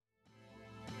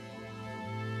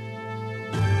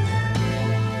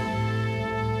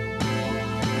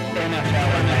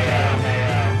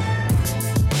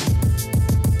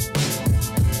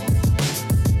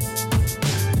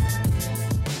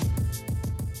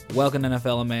Welcome to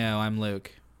NFL Mayo. I'm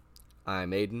Luke.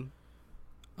 I'm Aiden.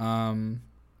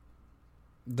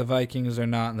 The Vikings are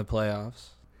not in the playoffs.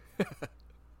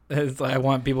 It's like I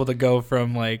want people to go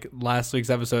from like last week's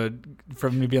episode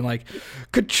from me being like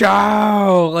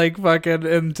ka-chow, like fucking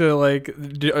into like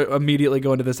immediately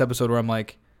go into this episode where I'm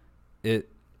like it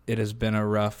has been a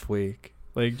rough week,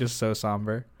 like just so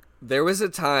somber. There was a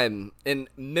time in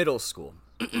middle school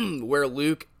where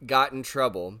Luke got in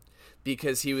trouble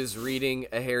because he was reading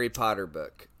a Harry Potter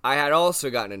book. I had also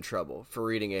gotten in trouble for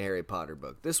reading a Harry Potter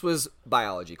book. This was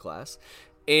biology class,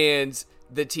 and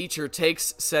the teacher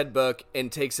takes said book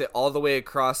and takes it all the way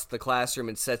across the classroom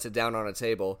and sets it down on a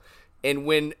table. And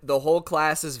when the whole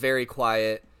class is very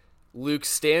quiet, Luke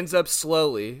stands up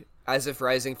slowly, as if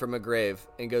rising from a grave,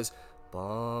 and goes,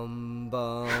 bum,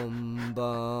 bum,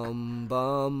 bum,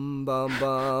 bum, bum,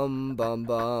 bum, bum,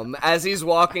 bum, as he's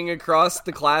walking across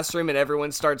the classroom, and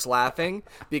everyone starts laughing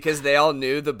because they all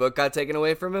knew the book got taken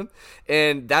away from him.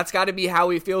 And that's got to be how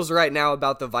he feels right now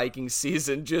about the Vikings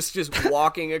season, just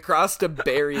walking across to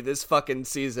bury this fucking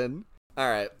season. All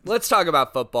right, let's talk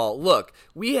about football. Look,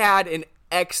 we had an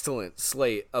excellent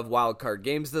slate of wildcard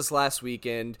games this last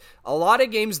weekend. A lot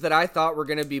of games that I thought were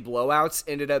going to be blowouts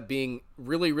ended up being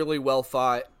really, really well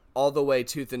fought all the way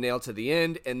tooth and nail to the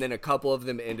end, and then a couple of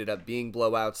them ended up being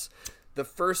blowouts. The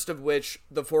first of which,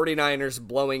 the 49ers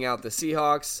blowing out the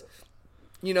Seahawks.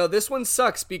 You know, this one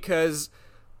sucks because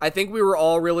I think we were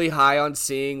all really high on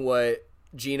seeing what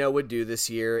Geno would do this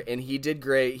year, and he did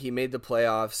great. He made the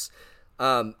playoffs.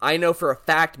 I know for a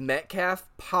fact Metcalf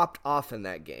popped off in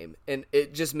that game, and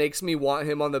it just makes me want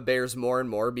him on the Bears more and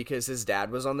more because his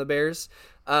dad was on the Bears.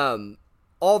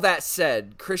 All that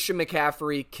said, Christian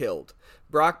McCaffrey killed.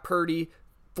 Brock Purdy,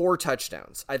 4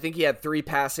 touchdowns. I think he had 3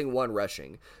 passing, 1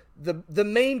 rushing. The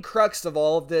main crux of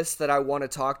all of this that I want to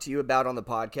talk to you about on the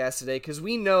podcast today, because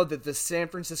we know that the San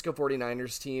Francisco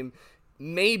 49ers team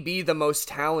may be the most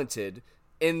talented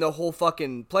in the whole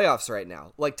fucking playoffs right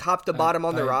now, like top to bottom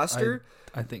on the roster.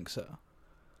 I think so.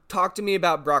 Talk to me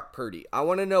about Brock Purdy. I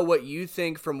want to know what you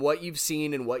think from what you've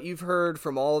seen and what you've heard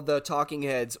from all of the talking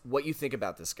heads, what you think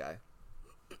about this guy.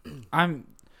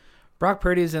 Brock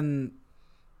Purdy's in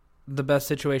the best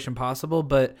situation possible,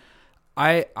 but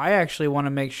I actually want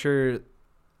to make sure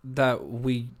that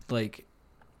we like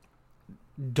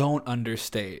don't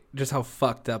understate just how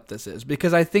fucked up this is,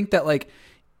 because I think that like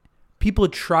people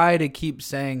try to keep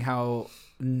saying how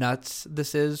nuts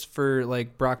this is for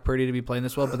like Brock Purdy to be playing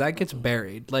this well, but that gets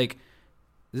buried. Like,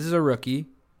 this is a rookie,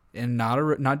 and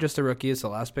not just a rookie. It's the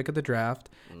last pick of the draft,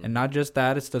 and not just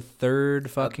that. It's the 3rd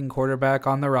fucking quarterback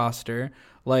on the roster.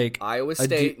 Like Iowa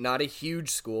State, not a huge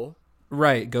school,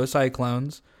 right? Go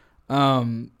Cyclones.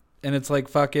 And it's like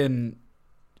fucking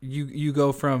you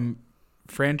go from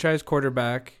franchise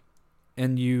quarterback,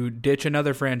 and you ditch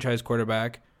another franchise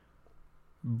quarterback.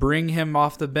 Bring him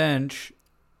off the bench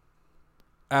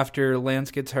after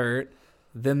Lance gets hurt,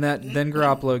 then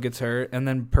Garoppolo gets hurt, and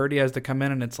then Purdy has to come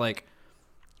in, and it's like,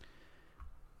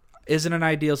 isn't an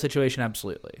ideal situation?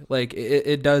 Absolutely. Like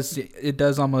it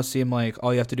does almost seem like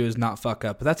all you have to do is not fuck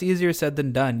up, but that's easier said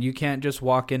than done. You can't just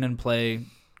walk in and play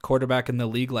quarterback in the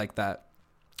league like that.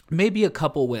 Maybe a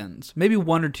couple wins, maybe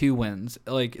 1 or 2 wins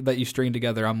like that you string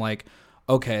together. I'm like,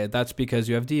 okay, that's because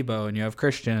you have Debo and you have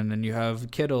Christian and you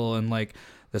have Kittle and like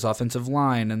this offensive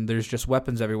line and there's just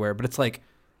weapons everywhere. But it's like,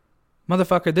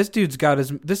 motherfucker, this dude's got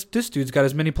as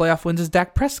many playoff wins as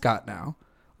Dak Prescott now.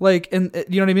 Like, and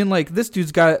you know what I mean? Like this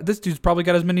dude's probably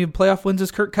got as many playoff wins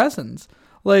as Kirk Cousins.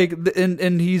 Like,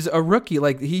 and he's a rookie.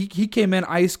 Like he came in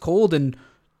ice cold, and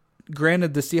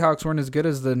granted the Seahawks weren't as good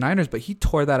as the Niners, but he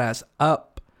tore that ass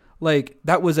up. Like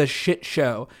that was a shit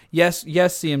show. Yes,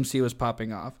 CMC was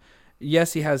popping off.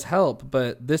 Yes, he has help,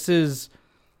 but this is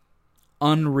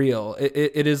unreal.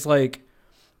 It is like,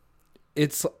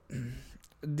 it's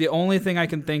the only thing I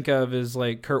can think of is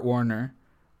like Kurt Warner.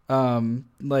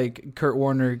 Like Kurt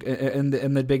Warner, and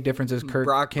the big difference is Kurt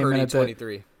Brock came Purdy, in at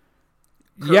 23.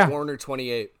 Kurt Warner,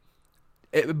 28.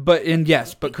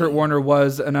 But Kurt Warner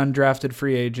was an undrafted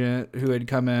free agent who had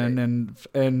come in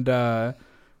and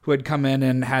who had come in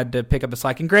and had to pick up the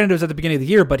slack. And granted, it was at the beginning of the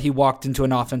year, but he walked into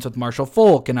an offense with Marshall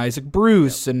Faulk and Isaac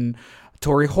Bruce and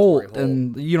Torrey Holt,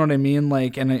 and you know what I mean?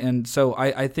 Like, and so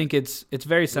I think it's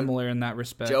very similar in that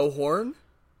respect. Joe Horn?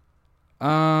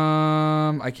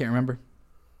 I can't remember.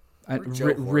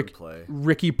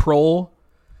 Ricky Prohl.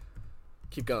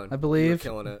 Keep going. I believe. You're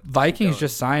killing it. Vikings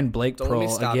just signed Blake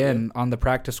Prohl again on the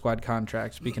practice squad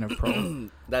contract. Speaking of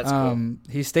Prohl, that's cool.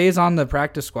 He stays on the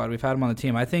practice squad. We've had him on the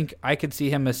team. I think I could see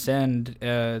him ascend.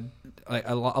 Like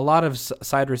a lot of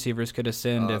side receivers could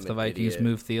ascend if the Vikings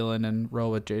move Thielen and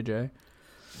roll with JJ.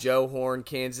 Joe Horn,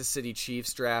 Kansas City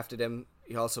Chiefs drafted him.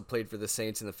 He also played for the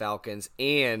Saints and the Falcons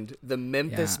and the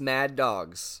Memphis Mad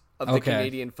Dogs of the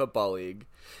Canadian Football League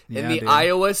and the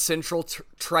Iowa Central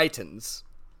Tritons.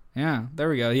 Yeah, there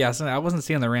we go. Yeah, so I wasn't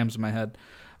seeing the Rams in my head.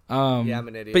 Yeah, I'm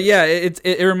an idiot. But yeah,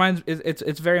 it reminds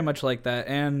it's very much like that,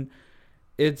 and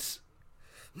it's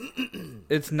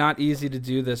not easy to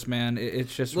do this, man.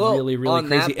 It's just really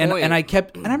crazy. And I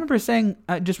remember saying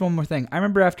just one more thing. I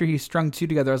remember after he strung two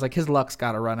together, I was like, his luck's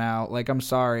got to run out. Like, I'm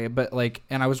sorry, but like,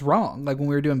 and I was wrong. Like when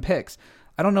we were doing picks,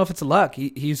 I don't know if it's luck.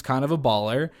 He's kind of a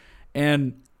baller,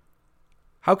 and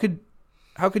how could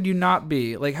you not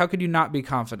be? Like, how could you not be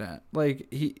confident?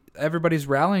 Like, everybody's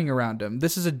rallying around him.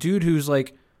 This is a dude who's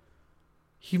like,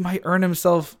 he could earn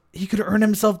himself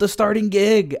the starting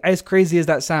gig, as crazy as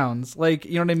that sounds. Like,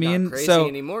 you know what I mean? Not crazy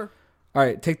anymore. All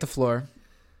right, take the floor.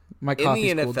 My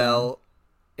coffee's cooled down.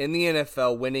 In the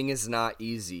NFL, winning is not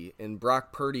easy, and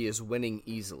Brock Purdy is winning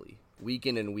easily, week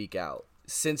in and week out,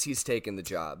 since he's taken the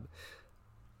job.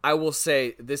 I will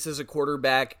say, this is a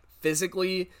quarterback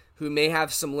physically who may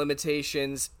have some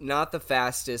limitations, not the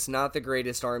fastest, not the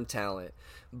greatest arm talent.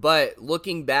 But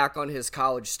looking back on his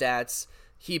college stats,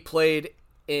 he played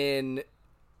in,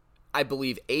 I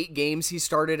believe, 8 games he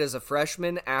started as a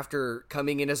freshman after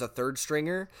coming in as a third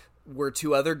stringer, where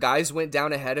 2 other guys went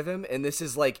down ahead of him, and this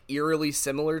is like eerily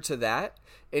similar to that.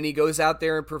 And he goes out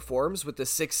there and performs with the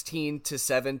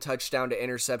 16-7 touchdown to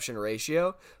interception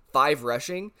ratio, 5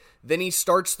 rushing. Then he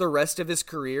starts the rest of his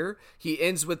career. He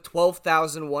ends with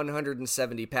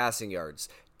 12,170 passing yards,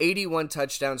 81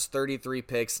 touchdowns, 33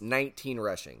 picks, 19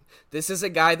 rushing. This is a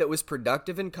guy that was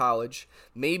productive in college,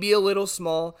 maybe a little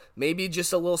small, maybe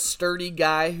just a little sturdy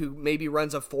guy who maybe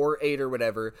runs a 4.8 or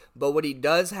whatever. But what he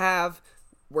does have,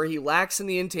 where he lacks in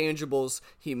the intangibles,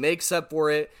 he makes up for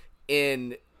it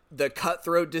in the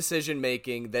cutthroat decision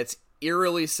making that's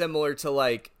eerily similar to,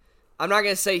 like, I'm not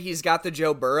going to say he's got the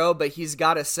Joe Burrow, but he's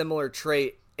got a similar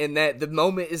trait in that the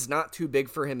moment is not too big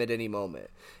for him at any moment.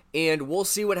 And we'll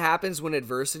see what happens when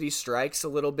adversity strikes a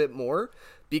little bit more,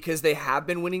 because they have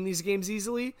been winning these games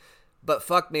easily. But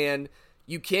fuck, man,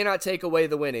 you cannot take away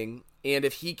the winning. And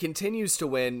if he continues to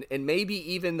win, and maybe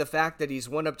even the fact that he's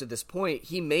won up to this point,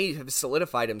 he may have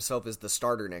solidified himself as the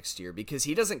starter next year, because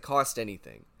he doesn't cost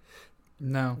anything.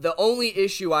 No. The only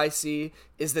issue I see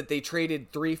is that they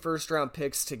traded 3 first-round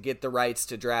picks to get the rights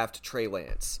to draft Trey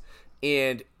Lance.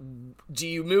 And do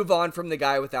you move on from the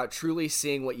guy without truly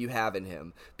seeing what you have in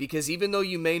him? Because even though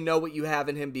you may know what you have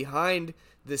in him behind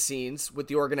the scenes with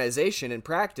the organization in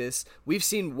practice, we've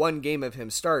seen 1 game of him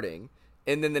starting,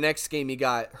 and then the next game he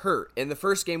got hurt. And the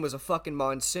first game was a fucking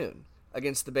monsoon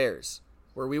against the Bears,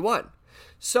 where we won.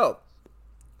 So,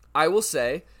 I will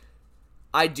say,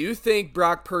 I do think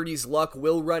Brock Purdy's luck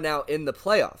will run out in the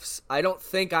playoffs. I don't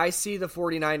think I see the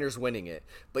 49ers winning it.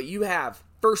 But you have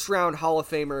first-round Hall of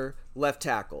Famer left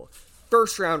tackle,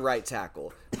 first-round right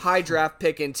tackle, high draft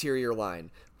pick interior line,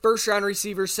 first-round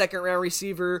receiver, second-round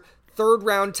receiver,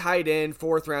 third-round tight end,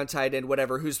 fourth-round tight end,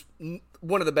 whatever, who's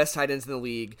one of the best tight ends in the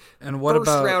league. And what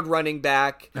first-round running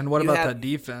back. And what about that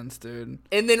defense, dude?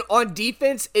 And then on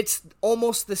defense, it's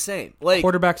almost the same. Like,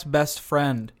 quarterback's best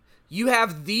friend. You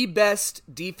have the best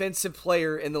defensive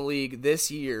player in the league this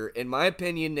year, in my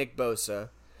opinion, Nick Bosa,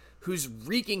 who's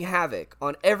wreaking havoc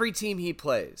on every team he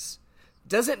plays.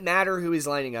 Doesn't matter who he's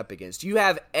lining up against. You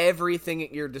have everything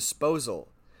at your disposal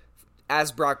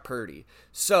as Brock Purdy.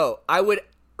 So I would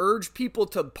urge people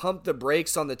to pump the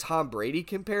brakes on the Tom Brady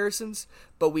comparisons,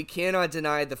 but we cannot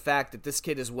deny the fact that this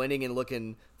kid is winning and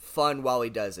looking fun while he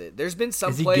does it. There's been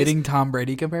some plays... Is he getting Tom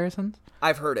Brady comparisons?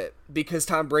 I've heard it, because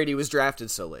Tom Brady was drafted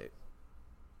so late.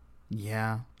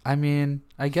 Yeah, I mean,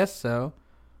 I guess so.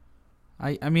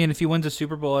 I mean, if he wins a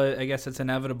Super Bowl, I guess it's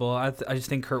inevitable. I just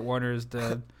think Kurt Warner is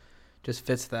just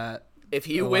fits that. If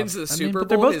he wins the Super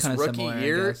Bowl his rookie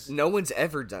year, no one's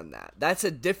ever done that. That's a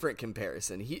different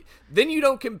comparison. Then you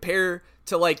don't compare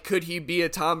to, like, could he be a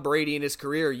Tom Brady in his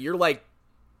career? You're like,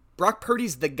 Brock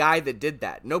Purdy's the guy that did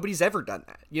that. Nobody's ever done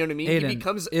that. You know what I mean? Aiden, he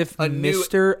becomes if a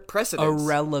Mr. new precedent.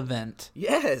 Irrelevant.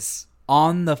 Yes.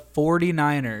 On the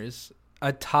 49ers,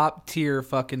 a top-tier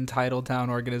fucking Titletown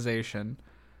organization.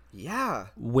 Yeah.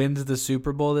 Wins the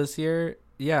Super Bowl this year.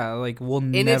 Yeah, like we'll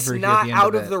and never it's hear not the end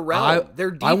out of of the realm. Their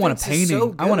defense I want a painting. Is so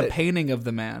good. I want a painting of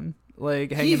the man,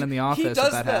 like hanging in the office.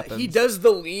 If that happens. He does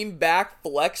the lean back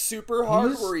flex super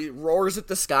hard, where he roars at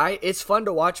the sky. It's fun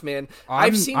to watch, man.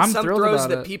 I've seen some throws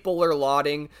that people are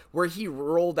lauding where he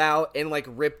rolled out and like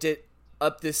ripped it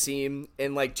up the seam,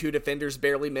 and like 2 defenders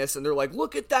barely missed, and they're like,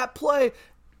 "Look at that play."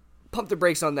 Pump the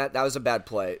brakes on that. That was a bad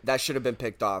play. That should have been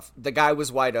picked off. The guy was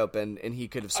wide open, and he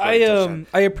could have scored a touchdown.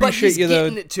 I appreciate you though.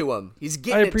 He's getting it to him. He's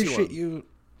getting it to him. I appreciate you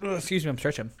Excuse me, I'm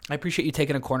stretching. I appreciate you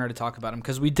taking a corner to talk about him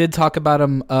because we did talk about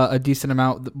him a decent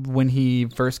amount when he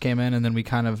first came in, and then we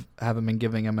kind of haven't been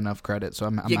giving him enough credit. So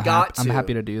I'm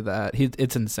happy to do that.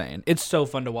 It's insane. It's so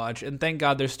fun to watch, and thank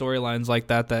God there's storylines like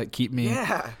that keep me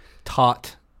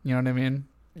taut. You know what I mean?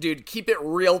 Dude, keep it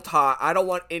real taut. I don't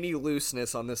want any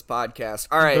looseness on this podcast.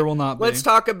 All right, there will not be. Let's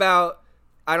talk about.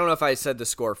 I don't know if I said the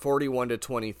score.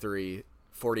 41-23,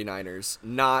 49ers.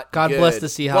 Not God good. Bless the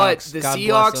Seahawks. But the God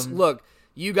Seahawks, look.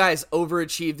 You guys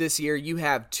overachieved this year. You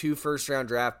have 2 first-round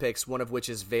draft picks, one of which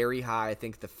is very high, I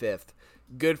think the 5th.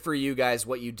 Good for you guys,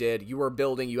 what you did. You are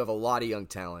building. You have a lot of young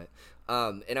talent.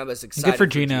 And I was excited good for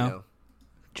Geno.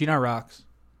 Geno rocks.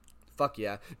 Fuck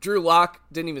yeah. Drew Lock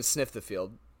didn't even sniff the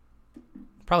field.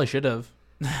 Probably should have.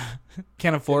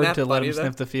 Can't afford to let him though?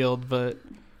 sniff the field, but...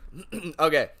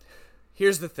 Okay,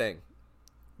 here's the thing.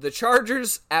 The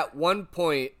Chargers, at one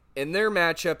point... in their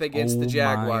matchup against the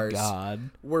Jaguars,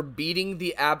 were beating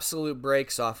the absolute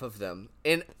brakes off of them.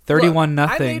 And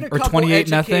 31-0 or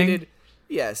 28-0.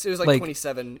 Yes, it was like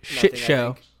 27. Shit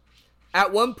show.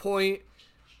 At one point,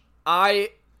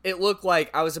 it looked like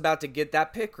I was about to get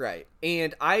that pick right,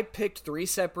 and I picked 3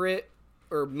 separate,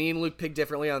 or me and Luke picked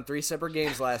differently on 3 separate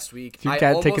games last week. Your I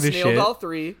cat almost taking a nailed shit. all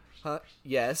 3.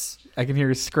 Yes. I can hear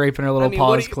her scraping her little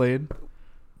paws clean.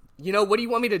 You know, what do you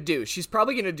want me to do? She's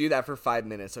probably going to do that for 5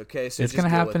 minutes, okay? So it's going to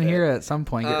happen here at some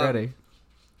point. Get ready.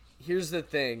 Here's the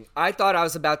thing. I thought I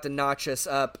was about to notch us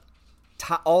up,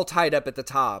 all tied up at the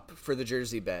top for the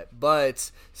jersey bet. But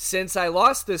since I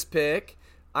lost this pick,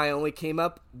 I only came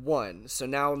up 1. So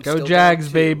now I'm still Go Jags,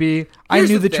 down 2. baby. I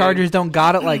knew the Chargers don't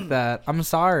got it like that. I'm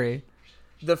sorry.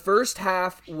 The first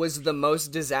half was the most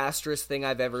disastrous thing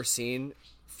I've ever seen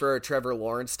for a Trevor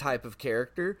Lawrence type of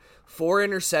character. 4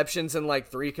 interceptions and like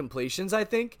 3 completions, I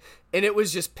think. And it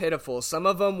was just pitiful. Some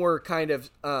of them were kind of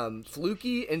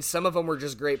fluky, and some of them were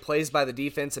just great plays by the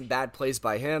defense and bad plays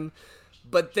by him.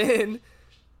 But then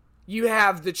you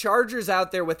have the Chargers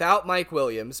out there without Mike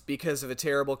Williams because of a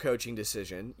terrible coaching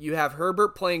decision. You have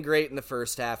Herbert playing great in the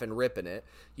first half and ripping it.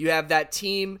 You have that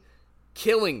team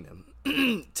killing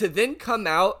them. To then come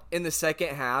out in the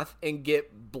second half and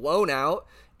get blown out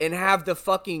and have the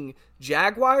fucking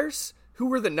Jaguars, who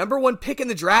were the number 1 pick in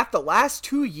the draft the last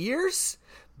 2 years,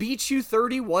 beat you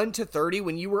 31-30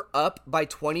 when you were up by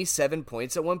 27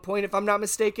 points at one point, if I'm not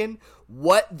mistaken.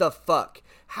 What the fuck?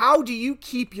 How do you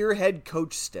keep your head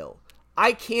coach still?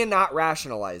 I cannot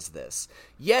rationalize this.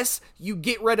 Yes, you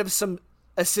get rid of some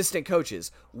assistant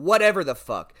coaches, whatever the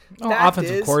fuck.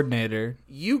 Offensive coordinator.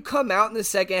 You come out in the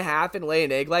second half and lay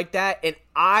an egg like that, and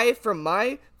I, from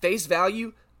my face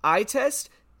value eye test,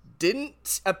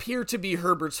 didn't appear to be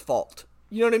Herbert's fault.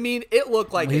 You know what I mean? It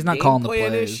looked like he's a not game calling the plan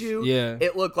plays. issue. Yeah.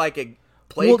 It looked like a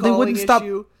calling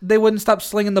issue. They wouldn't stop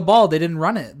slinging the ball. They didn't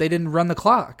run it. They didn't run the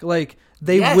clock. Like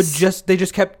they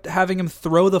just kept having him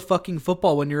throw the fucking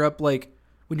football when you're up, like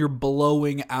when you're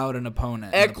blowing out an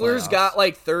opponent. Eckler's got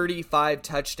like 35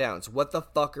 touchdowns. What the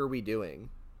fuck are we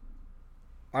doing?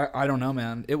 I don't know,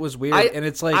 man. It was weird, and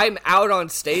it's like I'm out on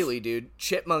Staley, dude.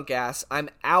 Chipmunk ass. I'm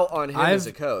out on him as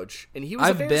a coach, and he was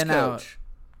a Bears coach.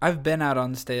 I've been out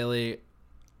on Staley,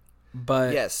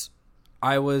 but yes,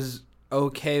 I was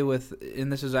okay with, and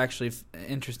this is actually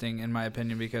interesting in my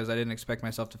opinion because I didn't expect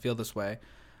myself to feel this way.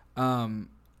 I'm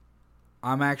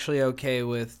actually okay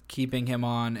with keeping him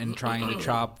on and trying to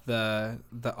chop the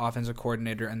offensive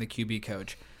coordinator and the QB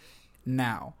coach.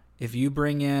 Now, if you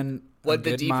bring in what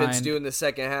the defense do in the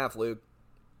second half, Luke,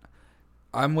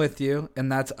 I'm with you,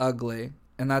 and that's ugly.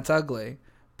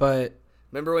 But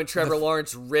remember when Trevor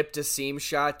Lawrence ripped a seam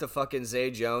shot to fucking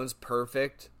Zay Jones,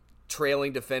 perfect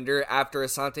trailing defender, after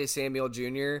Asante Samuel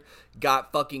Jr.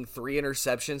 got fucking 3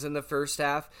 interceptions in the first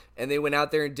half, and they went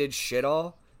out there and did shit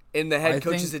all? And the head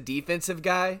coach is a defensive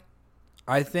guy?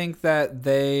 I think that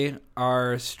they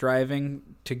are striving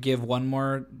to give one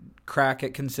more crack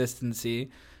at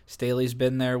consistency. Staley's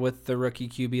been there with the rookie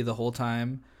QB the whole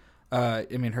time. I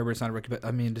mean, Herbert's not a rookie, but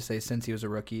I mean to say since he was a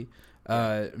rookie.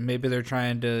 Maybe they're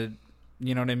trying to,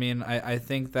 you know what I mean? I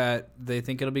think that they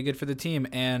think it'll be good for the team.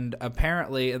 And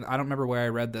apparently, and I don't remember where I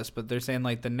read this, but they're saying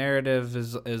like the narrative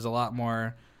is a lot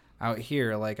more out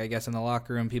here. Like I guess in the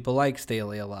locker room, people like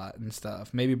Staley a lot and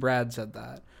stuff. Maybe Brad said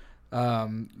that.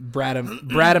 Bradham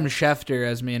Schefter,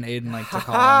 as me and Aiden like to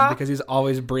call him, because he's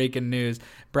always breaking news.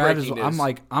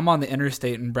 I'm on the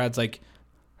interstate and Brad's like,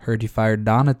 heard you fired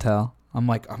Donatel. I'm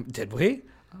like, did we?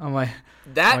 I'm like,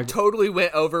 that totally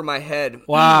went over my head.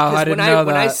 Wow, I didn't know that.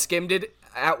 When I skimmed it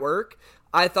at work,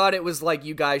 I thought it was like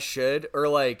you guys should, or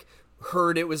like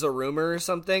heard it was a rumor or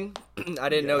something. I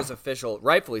didn't know it was official,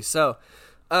 rightfully so.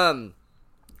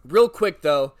 Real quick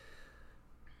though,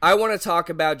 I want to talk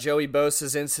about Joey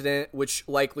Bosa's incident, which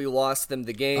likely lost them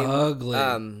the game.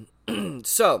 Ugly.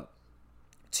 So,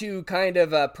 to kind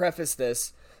of preface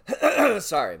this,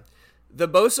 sorry. The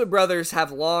Bosa brothers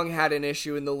have long had an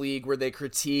issue in the league where they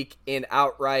critique and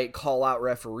outright call out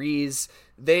referees.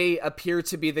 They appear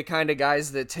to be the kind of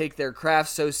guys that take their craft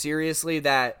so seriously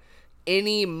that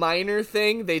any minor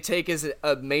thing they take as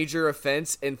a major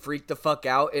offense and freak the fuck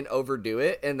out and overdo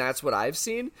it, and that's what I've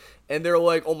seen. And they're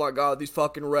like, oh my god, these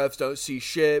fucking refs don't see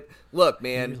shit. Look,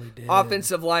 man, really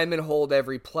offensive linemen hold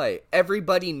every play.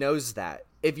 Everybody knows that.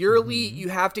 If you're elite, you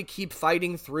have to keep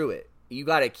fighting through it. You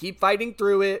got to keep fighting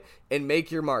through it and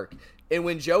make your mark. And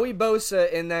when Joey Bosa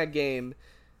in that game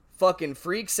fucking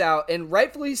freaks out, and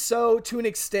rightfully so to an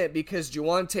extent, because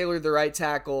Juwan Taylor, the right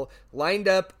tackle, lined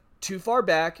up too far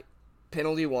back,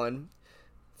 penalty 1,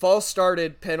 false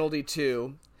started, penalty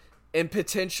 2, and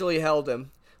potentially held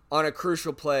him on a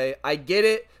crucial play. I get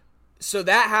it. So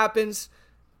that happens.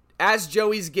 As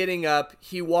Joey's getting up,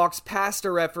 he walks past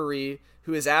a referee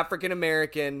who is African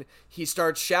American. He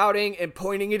starts shouting and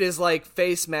pointing at his like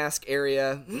face mask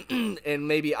area and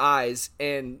maybe eyes,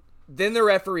 and then the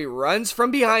referee runs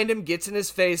from behind him, gets in his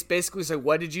face, basically says,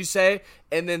 what did you say?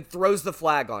 And then throws the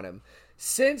flag on him.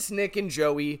 Since Nick and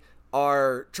Joey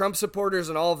are Trump supporters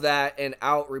and all of that and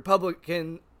out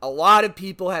Republican, a lot of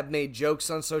people have made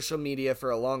jokes on social media for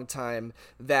a long time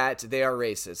that they are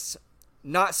racists.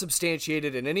 Not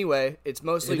substantiated in any way. It's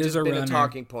mostly just been a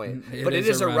talking point. But it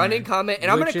is a running comment,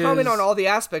 and I'm going to comment on all the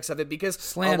aspects of it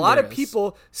because a lot of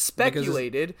people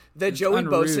speculated that Joey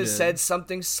Bosa said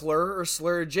something slur or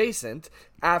slur adjacent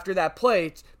after that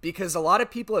play because a lot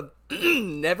of people have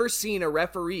never seen a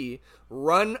referee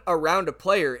run around a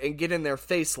player and get in their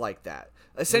face like that.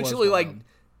 Essentially like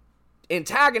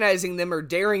antagonizing them or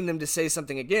daring them to say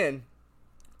something again.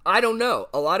 I don't know.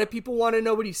 A lot of people want to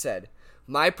know what he said.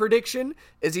 My prediction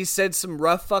is he said some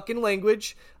rough fucking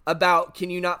language about can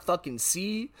you not fucking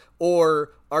see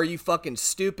or are you fucking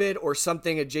stupid or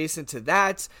something adjacent to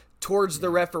that towards the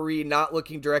referee not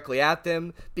looking directly at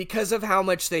them because of how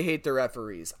much they hate the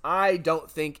referees. I don't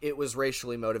think it was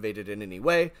racially motivated in any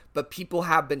way, but people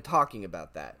have been talking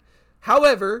about that.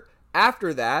 However,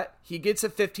 after that, he gets a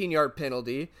 15-yard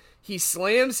penalty. He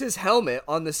slams his helmet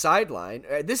on the sideline.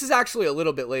 This is actually a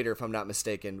little bit later, if I'm not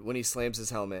mistaken, when he slams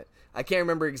his helmet. I can't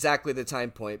remember exactly the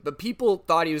time point, but people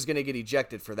thought he was going to get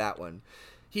ejected for that one.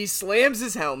 He slams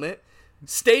his helmet.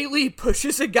 Staley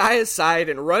pushes a guy aside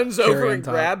and runs over and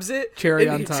grabs it. Cherry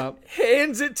on top.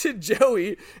 Hands it to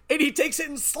Joey, and he takes it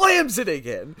and slams it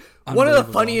again. One of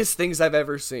the funniest things I've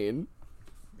ever seen.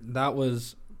 That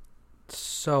was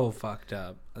so fucked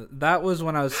up. That was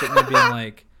when I was sitting there being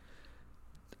like,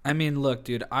 I mean, look,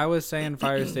 dude, I was saying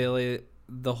fire Staley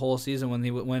the whole season when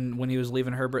he was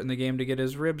leaving Herbert in the game to get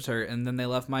his ribs hurt, and then they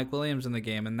left Mike Williams in the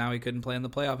game, and now he couldn't play in the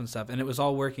playoff and stuff, and it was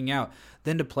all working out.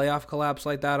 Then to playoff collapse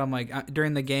like that, I'm like,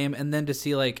 during the game, and then to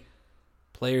see like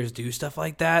players do stuff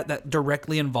like that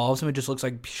directly involves him, it just looks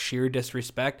like sheer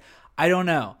disrespect. I don't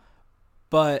know,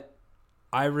 but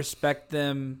I respect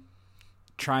them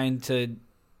trying to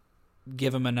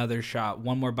give him another shot,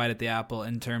 one more bite at the apple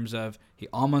in terms of he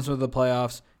almost went to the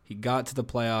playoffs. He got to the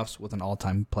playoffs with an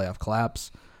all-time playoff collapse,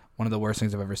 one of the worst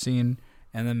things I've ever seen.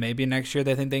 And then maybe next year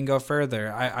they think they can go further.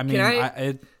 I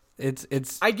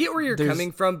get where you're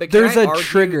coming from, but there's a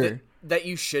trigger that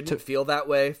you shouldn't feel that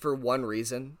way for one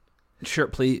reason. Sure,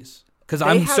 please, because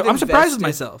I'm surprised with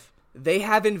myself. They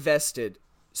have invested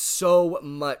so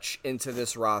much into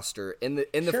this roster in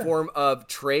the form of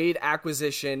trade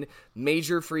acquisition,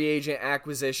 major free agent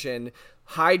acquisition,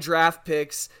 high draft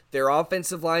picks. Their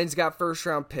offensive line's got first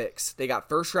round picks. They got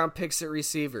first round picks at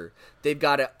receiver. They've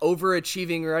got an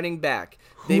overachieving running back.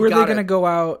 Who are they going to go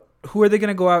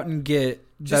out and get?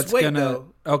 Just wait,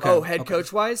 though. Okay. Oh, head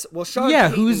coach wise? Well, Sean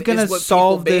Payton who's going to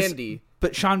solve this?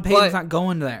 But Sean Payton's not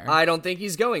going there. I don't think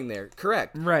he's going there.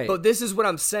 Correct. Right. But this is what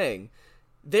I'm saying.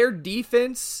 Their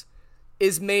defense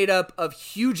is made up of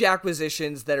huge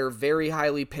acquisitions that are very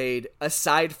highly paid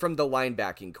aside from the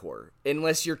linebacking core,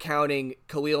 unless you're counting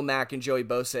Khalil Mack and Joey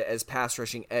Bosa as pass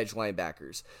rushing edge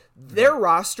linebackers. Their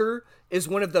roster is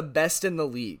one of the best in the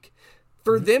league.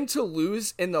 For them to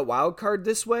lose in the wild card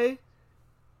this way,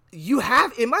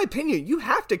 in my opinion, you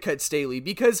have to cut Staley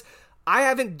because I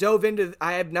have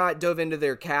not dove into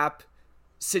their cap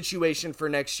situation for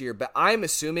next year, but I'm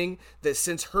assuming that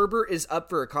since Herbert is up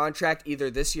for a contract either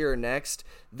this year or next,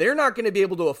 they're not going to be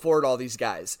able to afford all these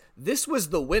guys. This was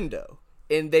the window,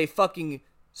 and they fucking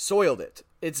soiled it.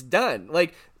 It's done.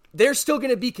 Like, they're still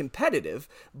going to be competitive,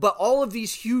 but all of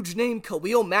these huge name,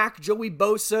 Khalil Mack, Joey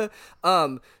Bosa,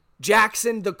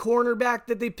 Jackson, the cornerback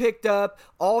that they picked up,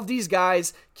 all of these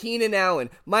guys, Keenan Allen,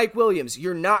 Mike Williams,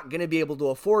 you're not going to be able to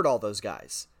afford all those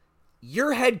guys.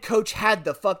 Your head coach had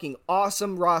the fucking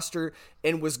awesome roster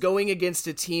and was going against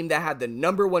a team that had the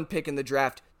number 1 pick in the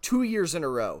draft 2 years in a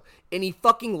row, and he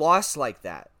fucking lost like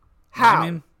that.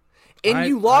 How?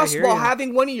 You lost while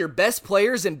having one of your best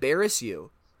players embarrass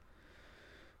you.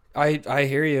 I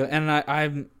hear you, and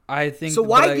I think so.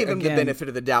 Why give him the benefit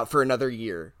of the doubt for another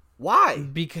year? Why?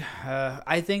 Because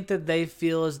I think that they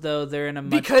feel as though they're in a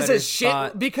much better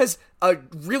spot. Because a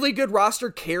really good roster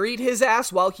carried his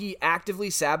ass while he actively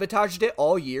sabotaged it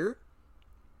all year.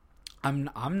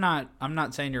 I'm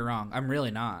not saying you're wrong. I'm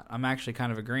really not. I'm actually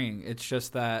kind of agreeing. It's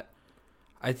just that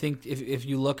I think if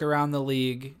you look around the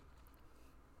league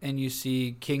and you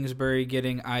see Kingsbury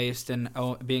getting iced and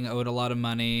being owed a lot of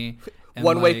money, and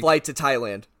one-way flight to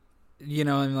Thailand,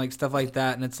 and like stuff like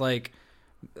that, and it's like,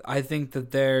 I think that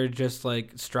they're just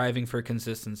like striving for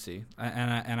consistency,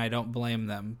 and I don't blame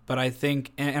them. But I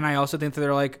think, and I also think that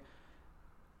they're like,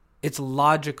 it's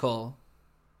logical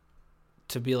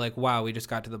to be like, wow, we just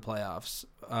got to the playoffs,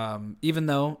 even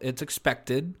though it's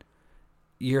expected.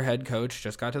 Your head coach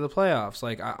just got to the playoffs.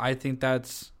 Like I think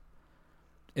it's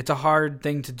a hard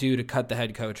thing to do, to cut the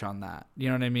head coach on that. You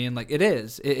know what I mean? Like it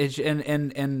is. And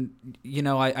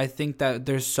I think that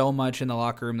there's so much in the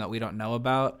locker room that we don't know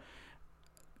about.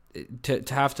 To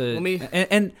have to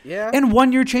and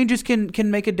 1 year changes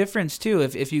can make a difference too.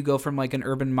 If you go from like an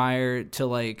Urban Meyer to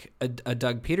like a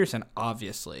Doug Peterson,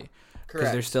 obviously,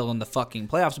 because they're still in the fucking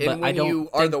playoffs. But I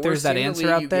don't think there's that answer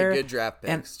out there. Good draft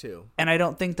picks too, and I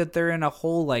don't think that they're in a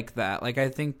hole like that. Like I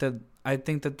think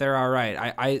that they're all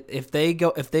right. If they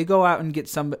go out and get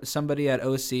somebody at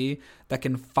OC that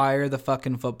can fire the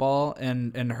fucking football,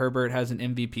 and Herbert has an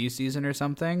MVP season or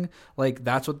something, like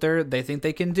that's what they think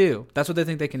they can do. That's what they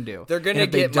think they can do. They're gonna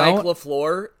get Mike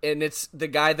LaFleur, and it's the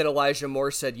guy that Elijah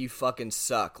Moore said you fucking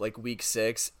suck like week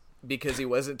 6 because he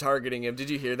wasn't targeting him. Did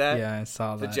you hear that? Yeah, I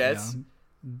saw that. The Jets.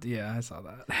 Yeah, I saw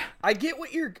that. I get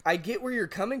where you're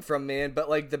coming from, man, but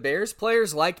like the Bears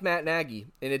players like Matt Nagy,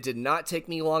 and it did not take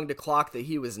me long to clock that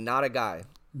he was not a guy.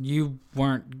 You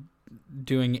weren't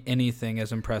doing anything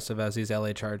as impressive as these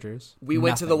LA Chargers. We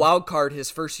went to the wild card his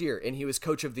first year, and he was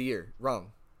coach of the year.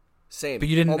 Wrong. Same. But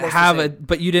you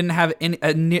didn't have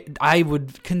any. I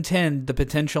would contend the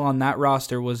potential on that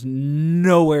roster was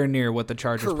nowhere near what the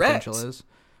Chargers' potential is.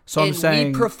 So I'm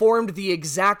saying we performed the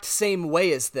exact same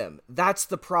way as them. That's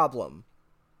the problem.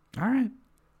 All right.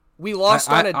 We lost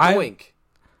on a doink.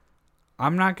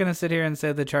 I'm not going to sit here and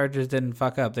say the Chargers didn't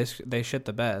fuck up. They shit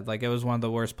the bed. Like, it was one of the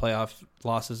worst playoff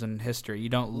losses in history. You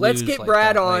don't lose. Let's get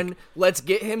Brad on. Like, let's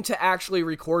get him to actually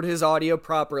record his audio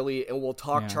properly, and we'll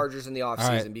talk Chargers in the offseason.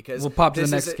 Right. Because we'll pop to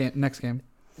the next game.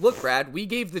 Look, Brad, we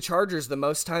gave the Chargers the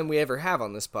most time we ever have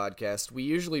on this podcast. We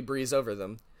usually breeze over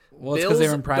them. Well, it's because they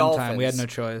were in prime time. We had no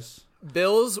choice.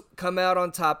 Bills come out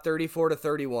on top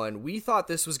 34-31. We thought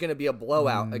this was going to be a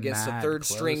blowout against a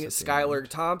third-string Skylar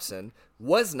Thompson.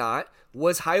 Was not.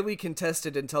 Was highly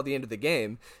contested until the end of the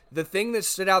game. The thing that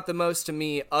stood out the most to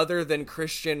me, other than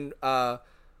Christian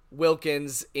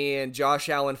Wilkins and Josh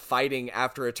Allen fighting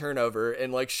after a turnover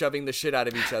and like shoving the shit out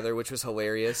of each other, which was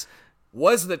hilarious,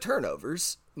 was the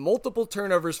turnovers. Multiple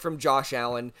turnovers from Josh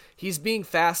Allen. He's being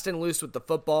fast and loose with the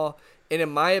football. And in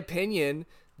my opinion,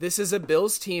 this is a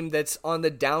Bills team that's on the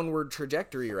downward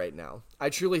trajectory right now. I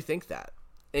truly think that.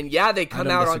 And yeah, they come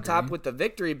out on top with the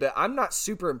victory, but I'm not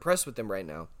super impressed with them right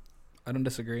now. I don't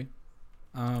disagree.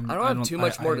 I don't have too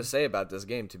much more to say about this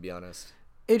game, to be honest.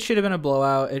 It should have been a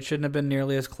blowout. It shouldn't have been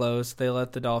nearly as close. They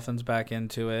let the Dolphins back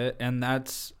into it, and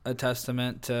that's a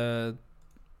testament to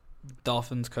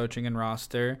Dolphins coaching and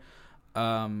roster.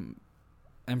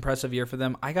 Impressive year for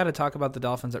them. I got to talk about the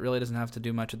Dolphins. That really doesn't have to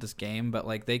do much with this game, but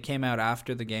like they came out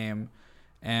after the game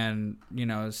and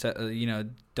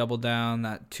doubled down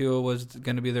that Tua was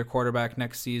going to be their quarterback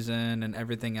next season and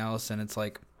everything else, and it's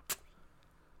like,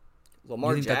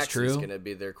 Lamar Jackson's going to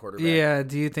be their quarterback. Yeah,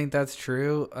 do you think that's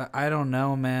true? I don't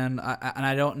know, man.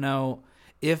 I don't know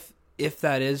if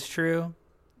that is true.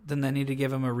 Then they need to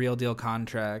give him a real deal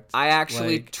contract. I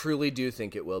actually truly do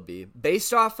think it will be.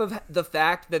 Based off of the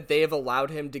fact that they have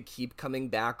allowed him to keep coming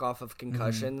back off of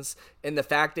concussions and the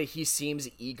fact that he seems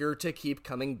eager to keep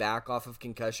coming back off of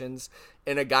concussions,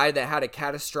 and a guy that had a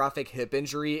catastrophic hip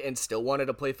injury and still wanted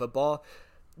to play football,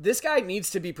 this guy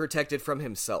needs to be protected from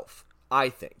himself, I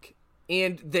think.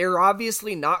 And they're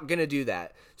obviously not going to do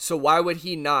that. So why would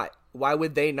he not? Why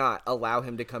would they not allow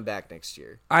him to come back next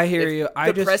year? I hear you.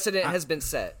 The precedent has been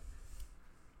set.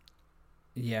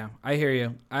 Yeah, I hear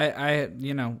you. I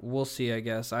we'll see, I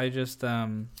guess. I just I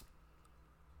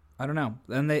I don't know.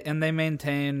 And they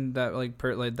maintain that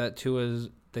that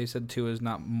they said Tua is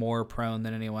not more prone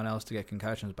than anyone else to get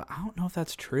concussions, but I don't know if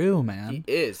that's true, man.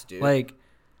 He is, dude. Like,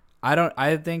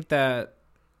 I think that,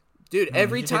 dude,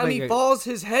 every time he falls,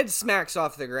 his head smacks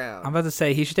off the ground. I'm about to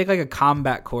say he should take like a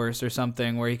combat course or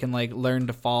something where he can like learn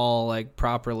to fall like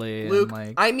properly. Luke, and,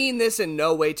 like, I mean this in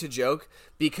no way to joke,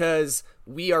 because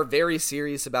we are very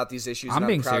serious about these issues, and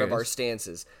I'm proud of our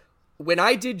stances. When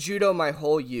I did judo my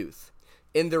whole youth,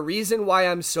 and the reason why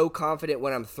I'm so confident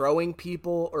when I'm throwing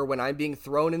people or when I'm being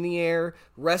thrown in the air,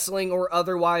 wrestling or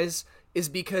otherwise, is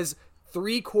because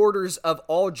 3/4 of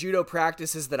all judo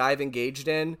practices that I've engaged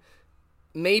in,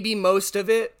 maybe most of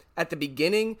it at the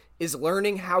beginning, is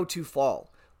learning how to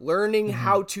fall. Learning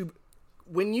how to...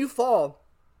 When you fall,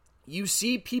 you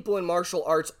see people in martial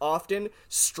arts often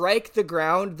strike the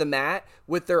ground, the mat,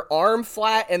 with their arm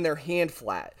flat and their hand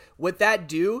flat. What that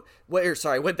do? What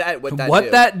that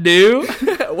do?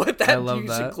 You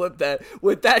should clip that.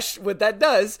 What that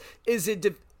does is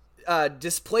it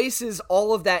displaces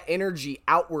all of that energy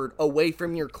outward away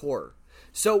from your core.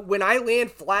 So when I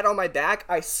land flat on my back,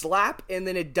 I slap, and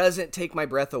then it doesn't take my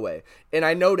breath away. And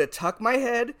I know to tuck my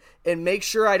head and make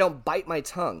sure I don't bite my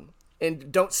tongue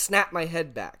and don't snap my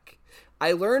head back.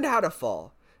 I learned how to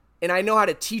fall, and I know how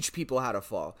to teach people how to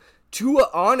fall. Tua,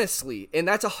 honestly, and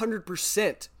that's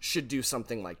 100%, should do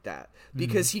something like that,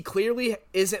 because he clearly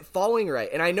isn't falling right.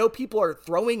 And I know people are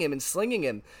throwing him and slinging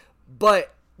him,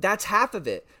 but that's half of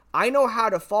it. I know how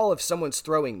to fall if someone's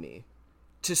throwing me,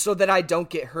 so that I don't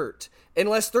get hurt,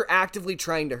 unless they're actively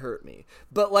trying to hurt me.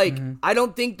 But I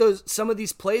don't think some of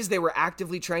these plays, they were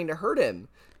actively trying to hurt him.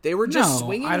 They were just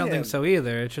swinging him. I don't think so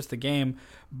either. It's just a game.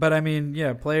 But I mean,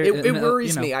 yeah, players. It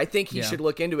worries me. I think he should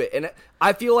look into it. And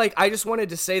I feel like I just wanted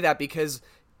to say that because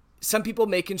some people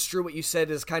may construe what you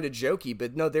said as kind of jokey,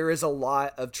 but no, there is a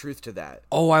lot of truth to that.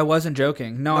 Oh, I wasn't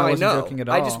joking. No, I wasn't joking at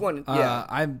all. I just wanted,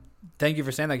 thank you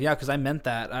for saying that. Yeah, because I meant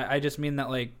that. I just mean that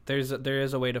like there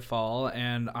is a way to fall,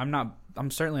 and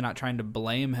I'm certainly not trying to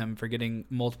blame him for getting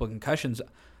multiple concussions.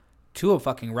 Tua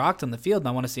fucking rocked on the field, and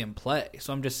I want to see him play.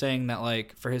 So I'm just saying that,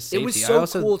 like, for his safety, it was so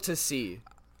cool to see.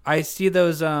 I see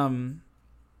those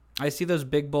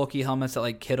big bulky helmets that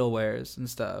like Kittle wears and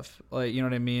stuff. Like, you know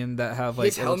what I mean? That have like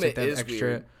his helmet like is extra.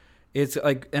 Weird. It's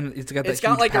like, and it's got huge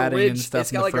like a ridge. And stuff.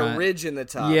 It's got like a ridge in the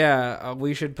top. Yeah,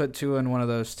 we should put Tua in one of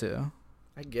those too.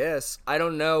 I guess. I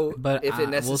don't know if it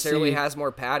necessarily has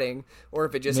more padding or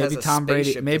if it just has a Tom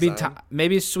Brady. design.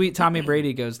 Maybe sweet Tommy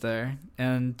Brady goes there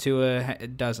and Tua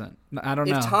it doesn't. I don't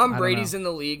know. If Tom Brady's in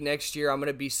the league next year, I'm going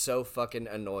to be so fucking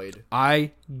annoyed.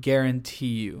 I guarantee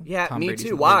you. Yeah, Tom me Brady's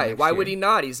too. Why? Why would he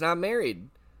not? He's not married.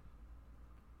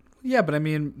 Yeah, but I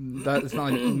mean, it's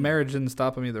not like marriage didn't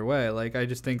stop him either way. Like, I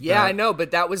just think I know,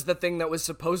 but that was the thing that was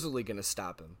supposedly going to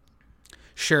stop him.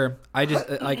 Sure. I just,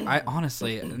 I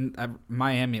honestly,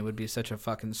 Miami would be such a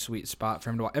fucking sweet spot for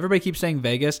him to walk. Everybody keeps saying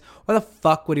Vegas. Why the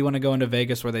fuck would he want to go into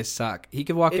Vegas where they suck? He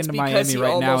could walk into Miami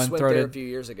right now and throw it. A few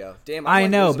years ago. Damn, I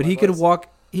know, but he could walk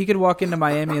into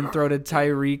Miami and throw to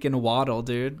Tyreek and Waddle,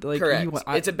 dude. Like, correct.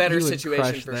 It's a better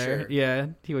situation for there. sure. Yeah,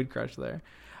 he would crush there.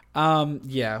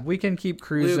 Yeah, we can keep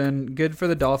cruising. Luke, good for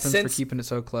the Dolphins for keeping it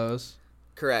so close.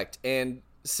 Correct. And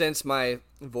since my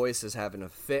voice is having a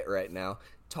fit right now,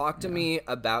 talk to me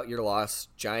about your loss.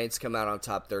 Giants come out on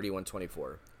top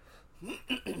 31-24.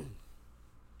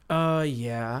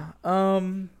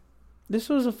 This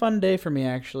was a fun day for me,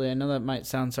 actually. I know that might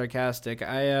sound sarcastic.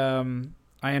 I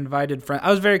invited friends. I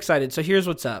was very excited. So here's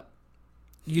what's up.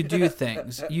 You do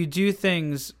things.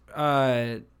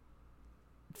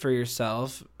 For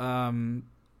yourself, to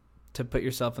put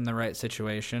yourself in the right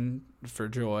situation for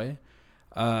joy.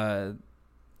 I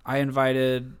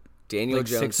invited Daniel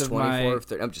Jones, 24 of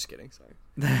 30. I'm just kidding. Sorry.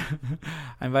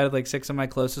 I invited like 6 of my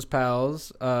closest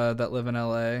pals that live in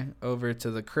LA over to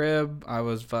the crib. I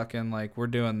was fucking like, we're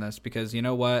doing this because you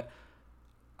know what?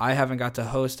 I haven't got to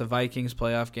host a Vikings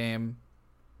playoff game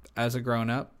as a grown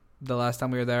up. The last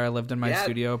time we were there, I lived in my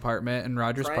studio apartment in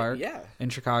Rogers Park in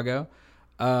Chicago.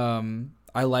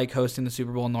 I like hosting the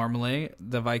Super Bowl normally.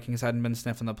 The Vikings hadn't been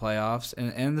sniffing the playoffs.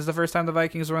 And this is the first time the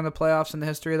Vikings were in the playoffs in the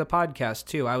history of the podcast,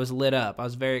 too. I was lit up. I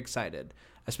was very excited,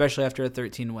 especially after a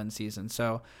 13-win season.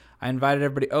 So I invited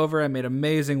everybody over. I made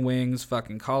amazing wings,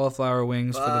 fucking cauliflower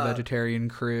wings for the vegetarian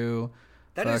crew.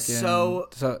 That is so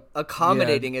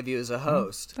accommodating of you as a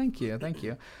host. Thank you.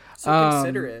 So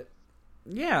considerate.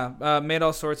 Yeah, made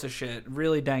all sorts of shit.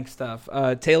 Really dank stuff.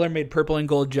 Taylor made purple and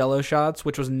gold Jell-O shots,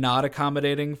 which was not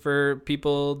accommodating for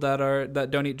people that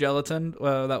don't eat gelatin.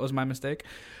 That was my mistake.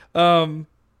 But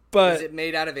is it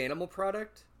made out of animal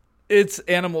product? It's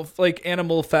animal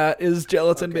fat is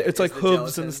gelatin. Okay, it's like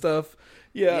hooves gelatin and stuff.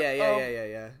 Yeah.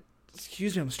 Yeah.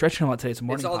 excuse me, I'm stretching a lot today. It's a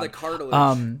morning It's all pod. the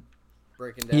cartilage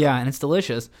breaking down. Yeah, and it's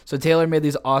delicious. So Taylor made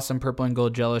these awesome purple and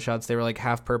gold Jello shots. They were like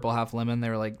half purple, half lemon. They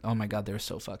were like, oh my god, they were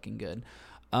so fucking good.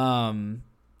 And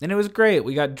it was great.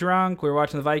 We got drunk. We were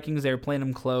watching the Vikings. They were playing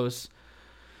them close.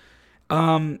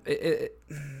 It's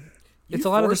a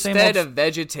lot of the same. Fed a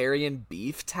vegetarian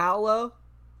beef tallow.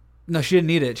 No, she didn't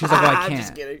eat it. She's like, well, I can't.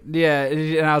 Just kidding. Yeah,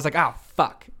 and I was like, oh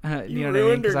fuck. You know what I mean?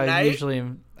 ruined her Because night?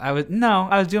 I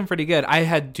was doing pretty good. I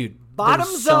had, dude, there was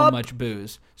Bottoms so up. much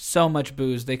booze.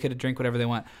 They could drink whatever they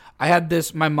want. I had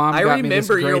this. My mom I got me this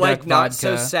remember you're Grey like Duck not vodka.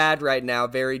 so sad right now,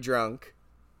 very drunk.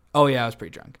 Oh yeah, I was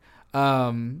pretty drunk.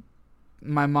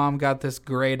 My mom got this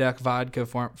Grey Duck vodka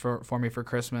for me for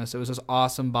Christmas. It was this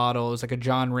awesome bottle. It was like a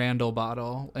John Randall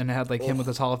bottle, and it had like him with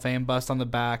his Hall of Fame bust on the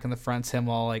back, and the front's him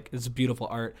all like, it's beautiful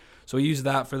art. So we used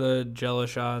that for the Jello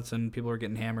shots, and people were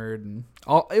getting hammered, and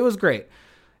it was great.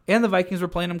 And the Vikings were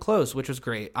playing them close, which was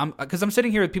great. Because I'm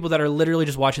sitting here with people that are literally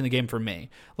just watching the game for me.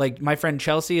 Like, my friend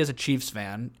Chelsea is a Chiefs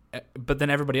fan, but then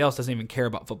everybody else doesn't even care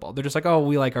about football. They're just like, oh,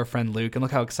 we like our friend Luke, and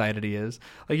look how excited he is.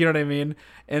 Like, you know what I mean?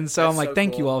 And so That's I'm like, so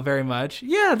thank you cool. all very much.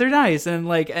 Yeah, they're nice. And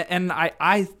like, and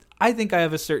I think I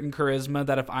have a certain charisma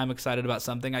that if I'm excited about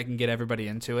something, I can get everybody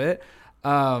into it. You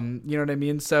know what I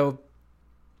mean? So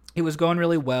it was going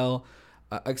really well,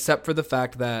 except for the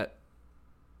fact that,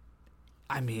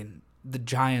 I mean, the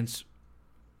Giants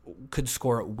could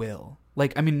score at will.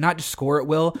 Like, I mean, not just score at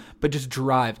will, but just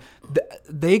drive.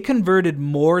 They converted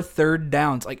more third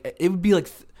downs. Like, it would be like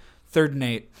 3rd and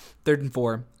 8, 3rd and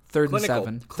 4, 3rd and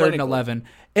 7, 3rd and 11.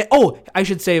 I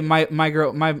should say my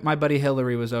buddy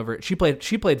Hillary was over. She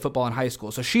played football in high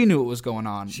school, so she knew what was going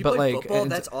on. She but played like football?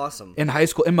 That's awesome. In high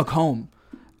school in Macomb.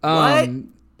 What?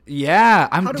 Yeah,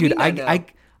 How do we not know?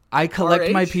 I collect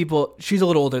Our my age? people. She's a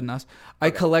little older than us. I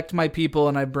collect my people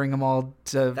and I bring them all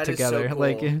That is together. so cool.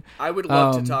 Like, I would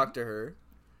love to talk to her.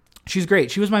 she's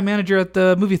great. She was my manager at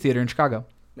the movie theater in Chicago.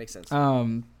 Makes sense.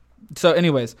 So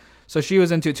anyways, so she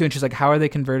was into it too, and she's like, "How are they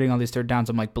converting all these third downs?"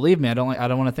 I'm like, "Believe me, I don't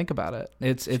want to think about it.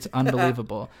 It's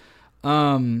unbelievable."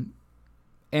 And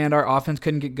our offense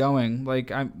couldn't get going.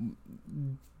 Like,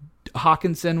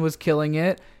 Hawkinson was killing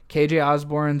it. KJ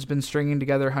Osborne's been stringing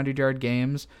together 100-yard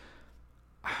games.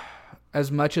 As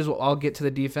much as I'll get to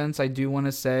the defense, I do want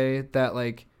to say that,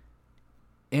 like,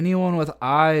 anyone with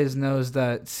eyes knows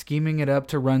that scheming it up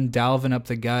to run Dalvin up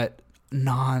the gut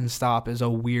nonstop is a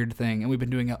weird thing, and we've been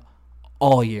doing it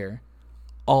all year,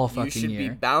 all fucking you should year.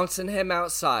 be bouncing him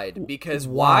outside because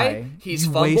Why? He's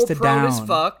You fumble waste a prone as down.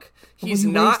 fuck. He's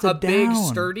you not waste a a big down.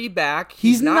 sturdy back.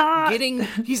 He's not.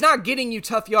 He's not getting you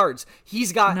tough yards.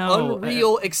 He's got No,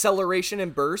 unreal acceleration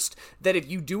and burst that if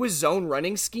you do a zone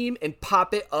running scheme and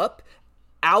pop it up,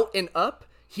 out and up,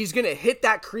 he's gonna hit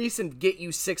that crease and get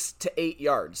you 6 to 8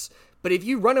 yards. But if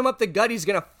you run him up the gut, he's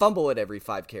gonna fumble it every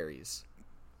 5 carries.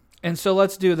 And so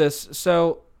let's do this.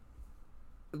 So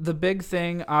the big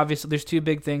thing, obviously, there's 2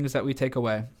 big things that we take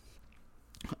away.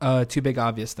 2 big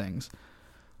obvious things.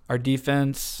 Our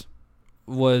defense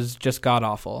was just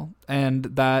god-awful. And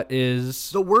that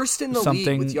is The worst in the league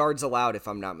something- with yards allowed, if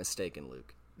I'm not mistaken,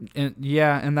 Luke.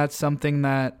 and that's something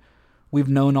that we've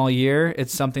known all year.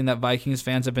 It's something that Vikings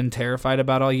fans have been terrified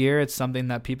about all year. It's something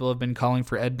that people have been calling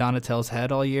for Ed Donatell's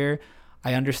head all year.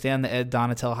 I understand the Ed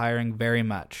Donatell hiring very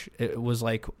much. It was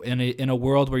like in a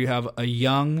world where you have a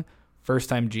young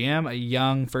first-time GM, a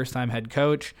young first-time head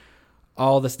coach,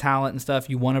 all this talent and stuff,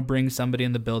 you want to bring somebody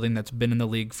in the building that's been in the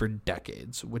league for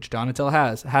decades, which Donatell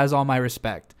has all my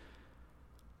respect.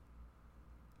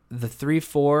 The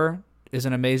 3-4 is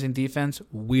an amazing defense.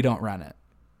 We don't run it.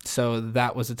 So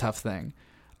that was a tough thing.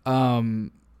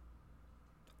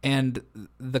 And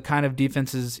the kind of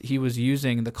defenses he was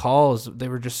using, the calls, they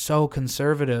were just so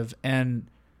conservative, and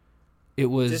it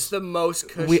was Just the most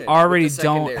cushion. we already with the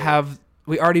don't secondary.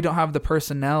 have the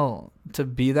personnel to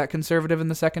be that conservative in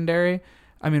the secondary.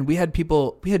 I mean, we had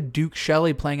Duke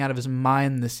Shelley playing out of his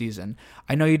mind this season.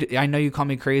 I know you call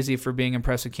me crazy for being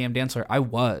impressed with Cam Dantzler. I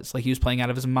was. Like, he was playing out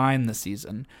of his mind this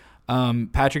season.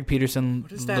 Patrick Peterson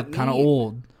does that looked kind of mean?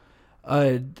 old.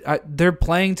 They're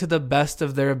playing to the best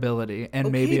of their ability, and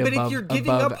Okay, maybe but above. if you're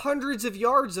giving up hundreds of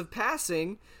yards of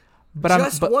passing,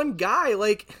 but one guy,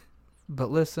 like...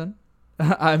 But listen,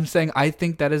 I'm saying I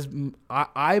think that is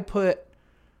I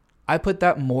put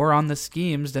that more on the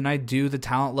schemes than I do the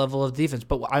talent level of defense.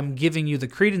 But I'm giving you the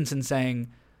credence in saying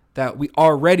that we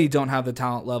already don't have the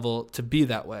talent level to be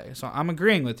that way. So I'm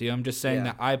agreeing with you. I'm just saying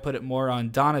that I put it more on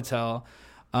Donatell,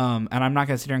 and I'm not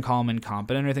going to sit here and call him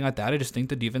incompetent or anything like that. I just think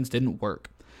the defense didn't work.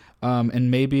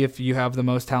 And maybe if you have the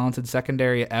most talented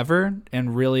secondary ever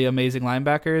and really amazing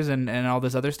linebackers and all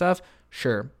this other stuff,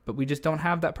 sure. But we just don't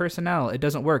have that personnel. It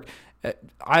doesn't work.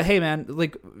 Hey man,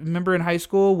 like remember in high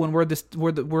school when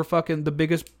we're fucking the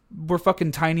biggest, we're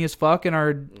fucking tiny as fuck, and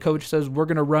our coach says we're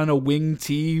gonna run a wing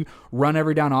T, run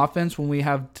every down offense when we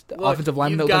have offensive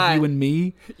linemen that look like you and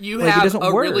me. You like, have it doesn't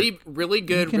a work. really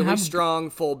good, really strong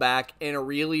fullback and a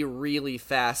really, really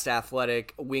fast,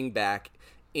 athletic wingback.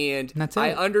 And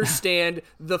I understand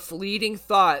the fleeting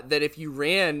thought that if you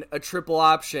ran a triple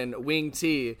option wing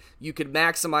T, you could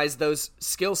maximize those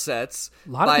skill sets.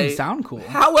 A lot of things sound cool.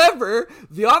 However,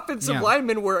 the offensive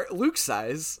linemen were Luke's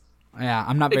size. Yeah,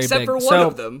 I'm not very except big. for one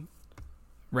of them.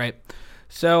 Right.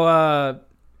 So,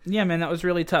 yeah, man, that was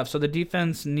really tough. So the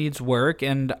defense needs work,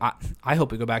 and I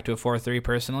hope we go back to a 4-3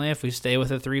 personally. If we stay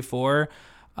with a 3-4,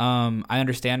 I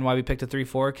understand why we picked a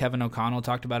 3-4. Kevin O'Connell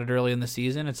talked about it early in the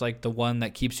season. It's like the one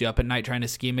that keeps you up at night trying to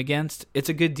scheme against. It's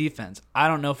a good defense. I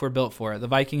don't know if we're built for it. The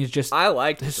Vikings just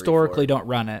historically don't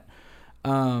run it.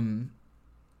 I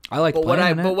like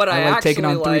playing it. But what I like taking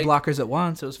on actually three blockers at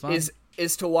once. It was fun.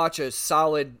 Is to watch a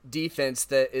solid defense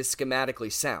that is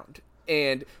schematically sound.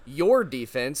 And your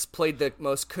defense played the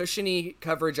most cushiony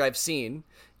coverage I've seen,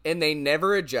 and they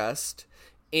never adjust.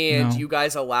 And you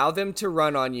guys allow them to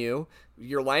run on you.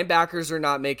 Your linebackers are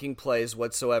not making plays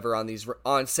whatsoever on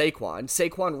Saquon.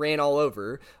 Saquon ran all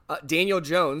over. Daniel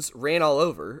Jones ran all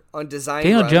over on design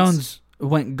Daniel runs. Jones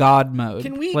went God mode.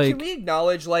 Can we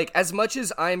acknowledge, like, as much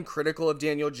as I'm critical of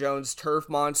Daniel Jones, turf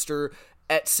monster,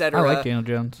 etc. I like Daniel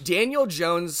Jones. Daniel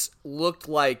Jones looked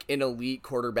like an elite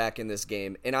quarterback in this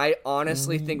game, and I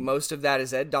honestly think most of that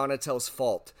is Ed Donatell's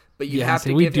fault. But you have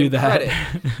to give him credit.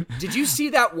 Did you see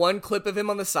that one clip of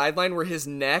him on the sideline where his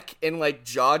neck and like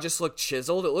jaw just looked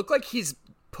chiseled? It looked like he's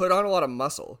put on a lot of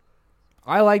muscle.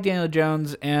 I like Daniel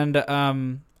Jones, and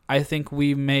I think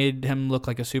we made him look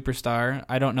like a superstar.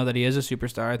 I don't know that he is a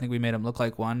superstar. I think we made him look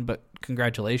like one, but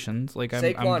congratulations. Like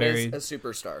Saquon is a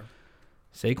superstar.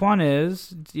 Saquon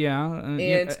is, yeah.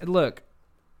 And look,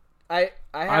 I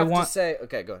have to say,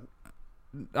 okay, go ahead.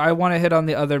 I want to hit on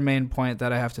the other main point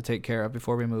that I have to take care of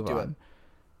before we move on.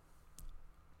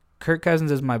 Kirk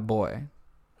Cousins is my boy.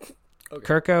 Okay.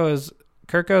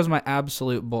 Kirko is my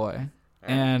absolute boy,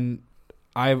 and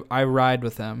I ride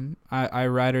with him. I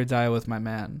ride or die with my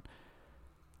man.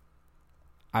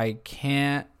 I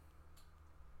can't.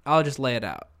 I'll just lay it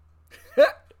out.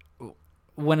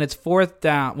 When it's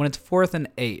 4th and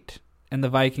 8, and the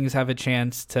Vikings have a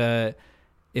chance to,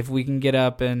 if we can get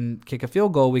up and kick a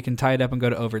field goal, we can tie it up and go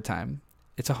to overtime.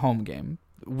 It's a home game.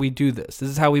 We do this. This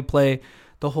is how we play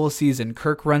the whole season.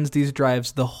 Kirk runs these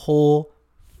drives the whole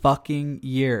fucking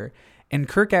year. And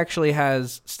Kirk actually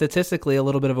has statistically a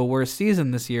little bit of a worse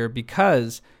season this year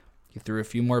because he threw a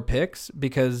few more picks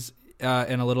because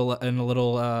and a little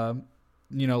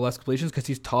less completions because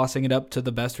he's tossing it up to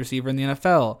the best receiver in the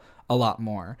NFL a lot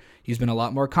more. He's been a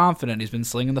lot more confident. He's been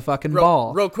slinging the fucking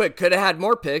ball. Real quick, could have had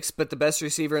more picks, but the best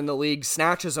receiver in the league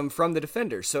snatches them from the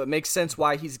defender. So it makes sense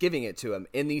why he's giving it to him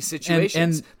in these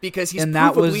situations because he's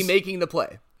provably making the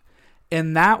play.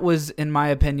 And that was, in my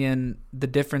opinion, the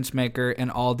difference maker in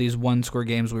all these one-score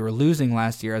games we were losing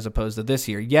last year as opposed to this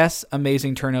year. Yes,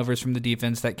 amazing turnovers from the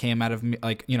defense that came out of,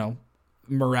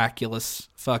 miraculous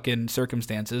fucking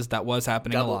circumstances. That was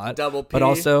happening a lot. Double P.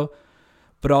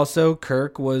 But also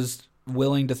Kirk was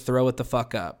willing to throw it the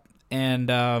fuck up. And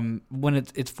when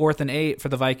it's 4th and 8 for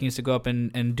the Vikings to go up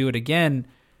and do it again,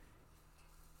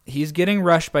 he's getting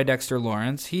rushed by Dexter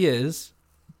Lawrence. He is,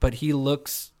 but he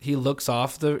looks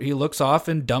off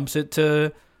and dumps it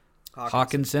to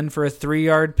Hawkinson for a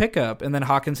 3-yard pickup, and then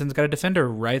Hawkinson's got a defender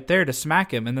right there to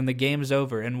smack him, and then the game's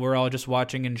over, and we're all just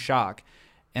watching in shock.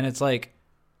 And it's like,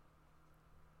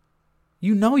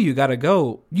 you gotta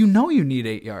go. You need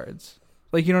 8 yards.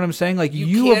 Like, you know what I'm saying? Like,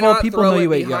 you of all people know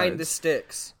you 8 yards. Behind the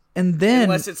sticks. And then,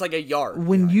 unless it's like a yard.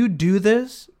 When you do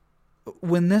this,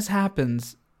 when this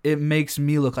happens, it makes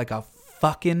me look like a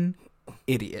fucking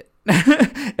idiot.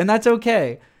 And that's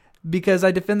okay, because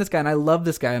I defend this guy and I love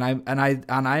this guy, and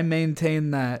I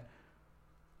maintain that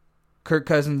Kirk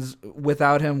Cousins,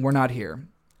 without him, we're not here.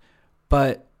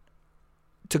 But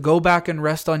to go back and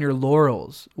rest on your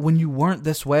laurels when you weren't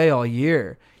this way all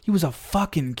year, he was a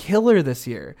fucking killer this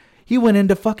year. He went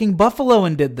into fucking Buffalo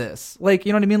and did this. Like,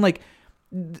 you know what I mean? Like,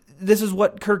 this is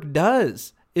what Kirk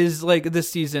does. Is like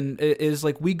this season is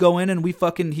like we go in and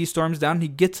he storms down and he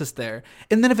gets us there.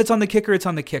 And then if it's on the kicker, it's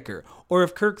on the kicker. Or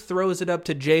if Kirk throws it up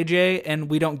to JJ and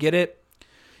we don't get it,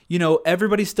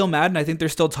 everybody's still mad, and I think they're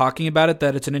still talking about it,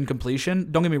 that it's an incompletion.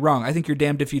 Don't get me wrong. I think you're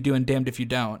damned if you do and damned if you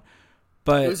don't.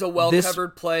 But it was a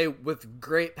well-covered play with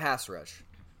great pass rush.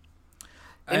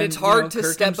 And it's hard to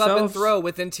step up and throw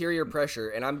with interior pressure.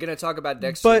 And I'm going to talk about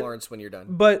Dexter Lawrence when you're done.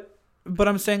 But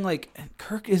I'm saying, like,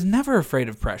 Kirk is never afraid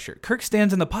of pressure. Kirk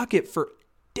stands in the pocket for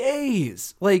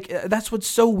days. Like, that's what's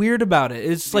so weird about it.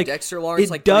 It's like Dexter Lawrence,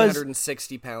 like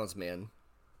 360 pounds, man.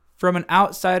 From an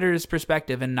outsider's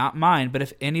perspective, and not mine, but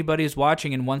if anybody's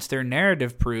watching and wants their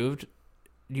narrative proved,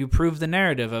 you prove the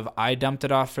narrative of I dumped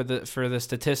it off for the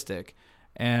statistic,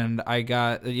 and I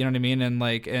got, you know what I mean, and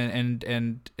like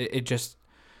and it just,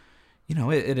 you know,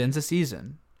 it ends a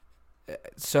season.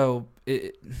 So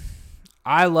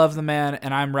I love the man,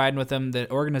 and I'm riding with him. The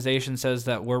organization says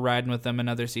that we're riding with him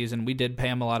another season. We did pay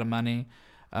him a lot of money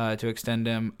to extend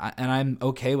him, and I'm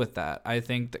okay with that. I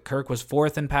think that Kirk was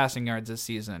 4th in passing yards this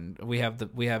season. We have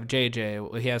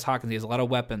JJ. He has Hawkins. He has a lot of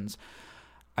weapons.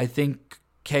 I think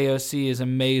KOC is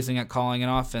amazing at calling an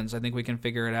offense. I think we can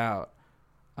figure it out.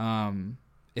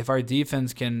 If our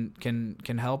defense can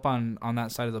help on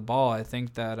that side of the ball, I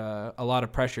think that a lot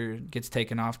of pressure gets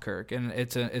taken off Kirk, and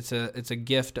it's a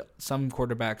gift some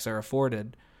quarterbacks are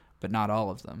afforded, but not all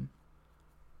of them.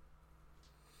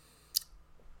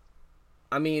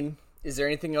 I mean, is there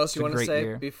anything else you want to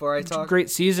say before I talk? Great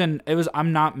season.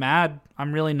 I'm not mad.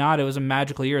 I'm really not. It was a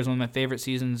magical year. It was one of my favorite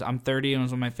seasons. I'm 30, and it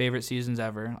was one of my favorite seasons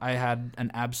ever. I had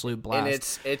an absolute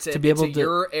blast. And it's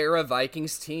your era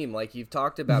Vikings team, like you've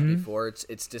talked about before.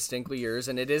 It's distinctly yours,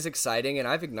 and it is exciting, and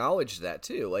I've acknowledged that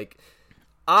too. Like,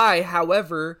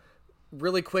 however,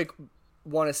 really quick,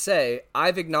 want to say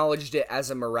I've acknowledged it as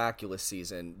a miraculous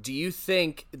season. Do you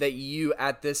think that you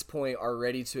at this point are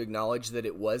ready to acknowledge that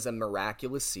it was a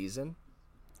miraculous season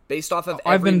based off of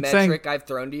every metric I've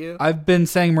thrown to you? I've been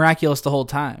saying miraculous the whole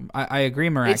time. I agree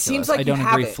miraculous. It seems like I don't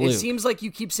agree fluke. It seems like you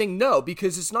keep saying no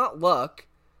because it's not luck.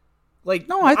 Like,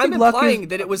 no, I think I'm implying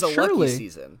that it was a lucky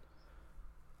season.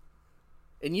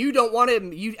 And you don't want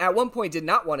to. You at one point did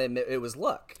not want to admit it was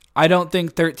luck. I don't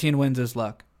think 13 wins is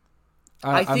luck.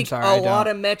 I think a lot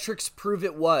of metrics prove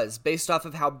it was, based off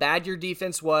of how bad your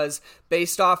defense was,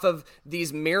 based off of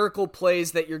these miracle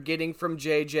plays that you're getting from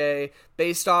JJ,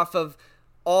 based off of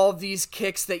all these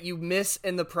kicks that you miss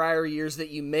in the prior years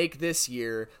that you make this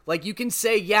year. Like, you can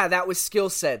say, yeah, that was skill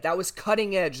set, that was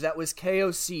cutting edge, that was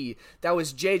KOC, that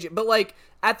was JJ. But, like,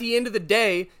 at the end of the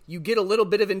day, you get a little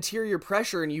bit of interior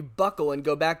pressure and you buckle and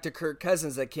go back to Kirk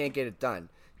Cousins that can't get it done.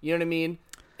 You know what I mean?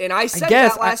 And I said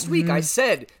that last week. I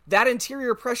said that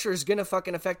interior pressure is going to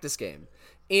fucking affect this game.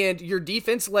 And your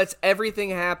defense lets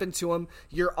everything happen to them.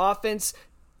 Your offense,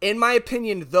 in my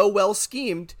opinion, though well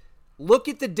schemed, look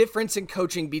at the difference in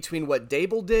coaching between what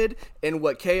Dable did and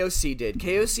what KOC did.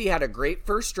 KOC had a great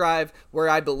first drive where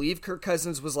I believe Kirk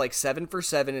Cousins was like 7 for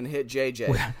 7 and hit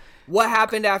JJ. What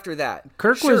happened after that?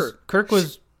 Kirk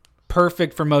was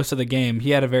perfect for most of the game. He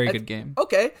had a very good game.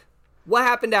 Okay. What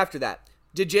happened after that?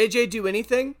 Did JJ do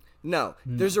anything? No.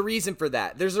 There's a reason for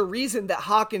that. There's a reason that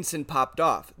Hawkinson popped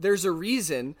off. There's a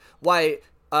reason why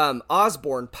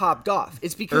Osborne popped off.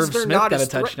 It's because Irv they're Smith not got as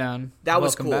a touchdown. That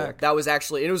was Welcome cool. back. That was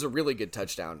actually, and it was a really good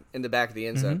touchdown in the back of the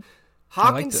end zone.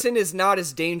 Hawkinson is not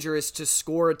as dangerous to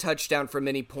score a touchdown from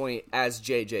any point as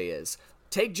JJ is.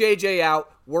 Take JJ out,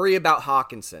 worry about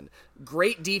Hawkinson.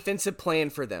 Great defensive plan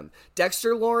for them.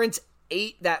 Dexter Lawrence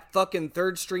ate that fucking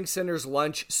third string center's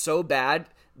lunch so bad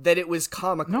that it was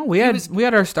comical. No, we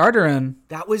had our starter in.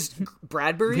 That was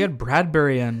Bradbury? We had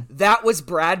Bradbury in. That was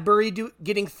Bradbury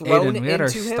getting thrown we had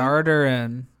into our him? starter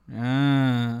in.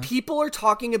 People are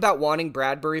talking about wanting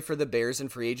Bradbury for the Bears in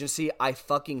free agency. I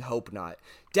fucking hope not.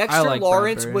 Dexter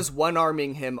Lawrence Bradbury. was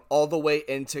one-arming him all the way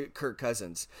into Kirk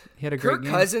Cousins. He had a great Kirk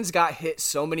game. Cousins got hit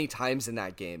so many times in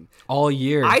that game. All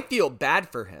year. I feel bad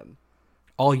for him.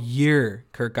 All year,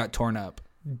 Kirk got torn up.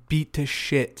 Beat to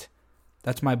shit.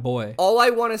 That's my boy. All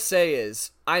I want to say is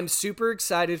I'm super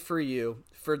excited for you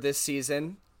for this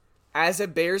season. As a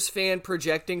Bears fan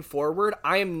projecting forward,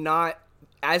 I am not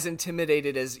as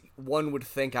intimidated as one would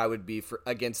think I would be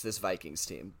against this Vikings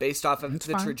team based off of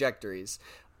the trajectories.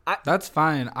 That's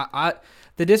fine.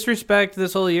 The disrespect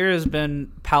this whole year has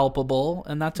been palpable,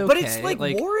 and that's okay. But it's like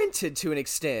warranted to an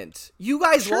extent. You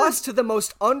guys lost to the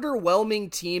most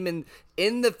underwhelming team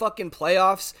in the fucking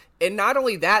playoffs, and not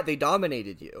only that, they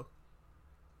dominated you.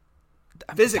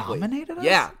 Physically. Dominated us?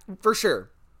 Yeah, for sure.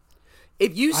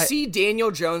 If you see Daniel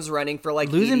Jones running for like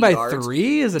losing 80 by yards,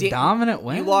 3 is a dominant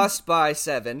win. You lost by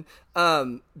 7.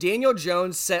 Daniel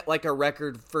Jones set like a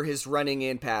record for his running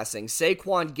and passing.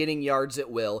 Saquon getting yards at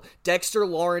will. Dexter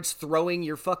Lawrence throwing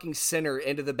your fucking center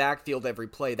into the backfield every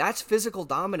play. That's physical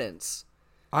dominance.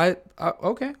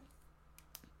 Okay.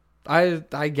 I It's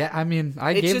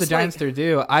gave the just Giants like- their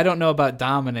due. I don't know about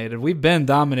dominated. We've been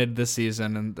dominated this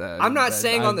season, and I'm not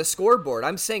saying on the scoreboard.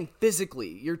 I'm saying physically.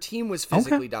 Your team was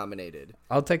physically dominated.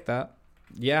 I'll take that.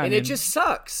 Yeah, And it just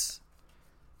sucks.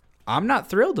 I'm not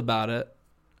thrilled about it.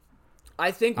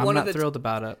 I think I'm one not of the thrilled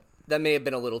about it. that may have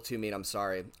been a little too mean. I'm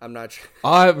sorry. I'm not sure.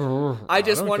 I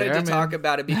just don't wanted care, to man. talk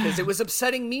about it because it was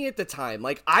upsetting me at the time.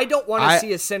 Like, I don't want to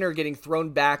see a center getting thrown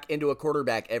back into a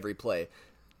quarterback every play.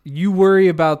 You worry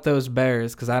about those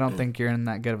Bears because I don't think you're in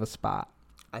that good of a spot.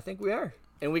 I think we are.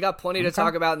 And we got plenty to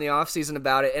talk about in the offseason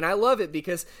about it. And I love it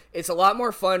because it's a lot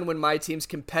more fun when my team's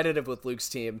competitive with Luke's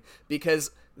team, because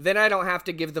then I don't have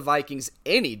to give the Vikings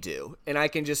any due and I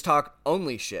can just talk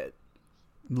only shit.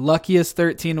 Luckiest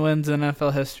 13 wins in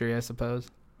NFL history, I suppose.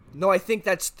 No, I think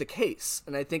that's the case.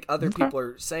 And I think other people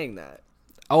are saying that.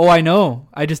 Oh, I know.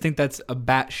 I just think that's a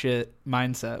batshit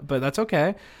mindset, but that's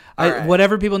okay. Right.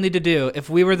 Whatever people need to do. If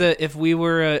we were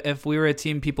a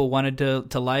team people wanted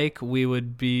to like, we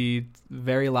would be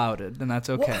very lauded, and that's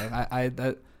okay.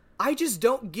 Well, I just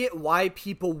don't get why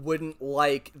people wouldn't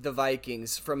like the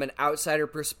Vikings from an outsider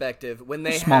perspective when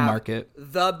they Small have market.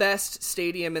 the best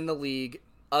stadium in the league,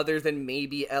 other than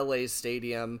maybe LA's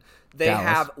stadium. They Dallas.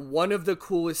 have one of the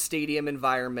coolest stadium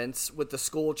environments with the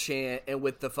skull chant and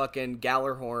with the fucking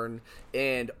Gallarhorn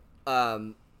and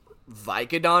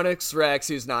Vicodonix Rex,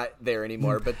 who's not there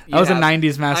anymore. But That was a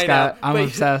 90s mascot. I'm but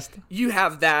obsessed. You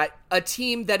have that. A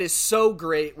team that is so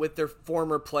great with their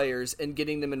former players and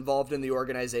getting them involved in the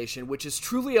organization, which is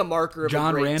truly a marker of John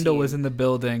a great Randall team. was in the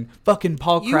building. Fucking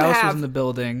Paul You Krause was have in the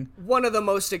building. One of the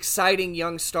most exciting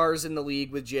young stars in the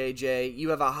league with JJ.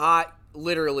 You have a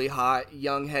literally hot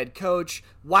young head coach.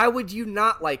 Why would you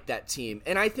not like that team?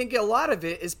 And I think a lot of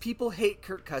it is people hate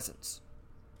Kirk Cousins.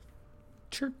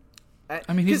 Sure.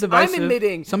 I mean, he's 'Cause divisive. I'm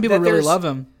admitting Some people that really there's- love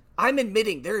him. I'm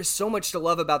admitting there is so much to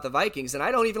love about the Vikings, and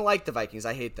I don't even like the Vikings.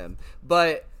 I hate them.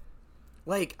 But,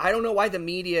 like, I don't know why the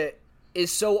media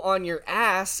is so on your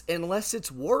ass unless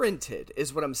it's warranted,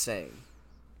 is what I'm saying.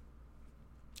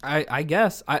 I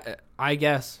guess. I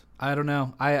guess. I don't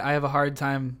know. I have a hard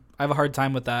time. I have a hard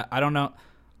time with that. I don't know.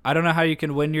 I don't know how you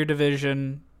can win your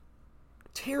division.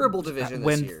 Terrible division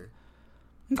this year.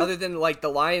 Other than, like, the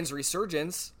Lions'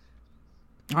 resurgence.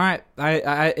 All right,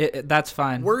 that's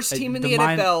fine. Worst team in the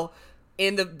NFL,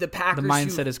 and the Packers. The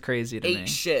mindset is crazy to me. Ate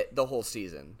shit the whole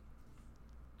season.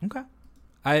 Okay,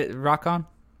 I rock on.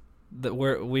 That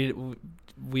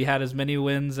we had as many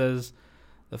wins as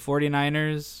the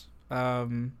 49ers.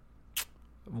 One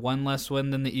less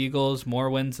win than the Eagles. More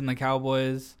wins than the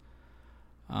Cowboys.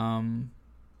 And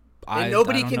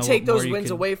nobody can take those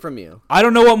wins away from you. I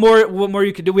don't know what more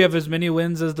you could do. We have as many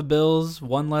wins as the Bills.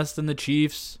 One less than the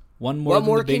Chiefs. One more. What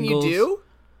more than the can Bengals. you do?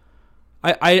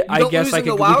 I guess we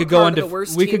could go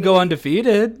undefeated. We could go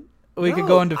undefeated. We could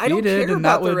go undefeated. I don't care and about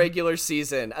that would the regular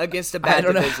season against a bad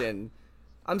division.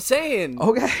 I'm saying.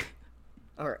 Okay.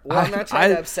 All right. Well, I'm not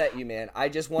trying to upset you, man. I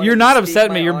just want. You're not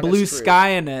upsetting me. You're blue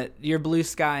skying it. You're blue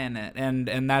skying it,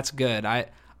 and that's good. I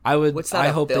would. What's that? I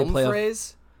hope film they play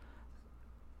phrase?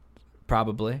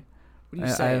 Probably. What are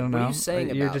you saying? I don't know. What are you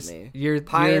saying you're about just, me? You're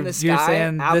Pie in the you're sky,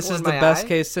 saying apple this is in the my best eye?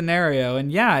 case scenario,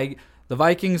 and yeah, the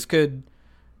Vikings could.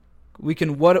 We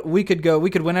could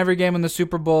win every game in the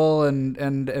Super Bowl and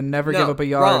never give up a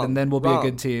yard, and then we'll be a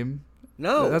good team.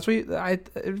 No, that's what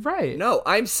right. No,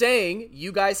 I'm saying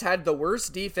you guys had the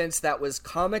worst defense that was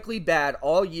comically bad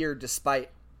all year, despite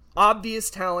obvious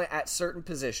talent at certain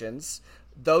positions.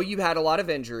 Though you had a lot of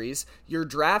injuries, your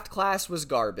draft class was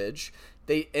garbage.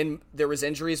 There was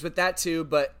injuries with that too,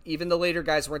 but even the later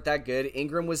guys weren't that good.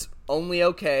 Ingram was only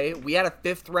okay. We had a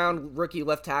 5th round rookie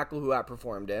left tackle who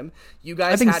outperformed him. You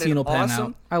guys I think had Cine will an pan awesome.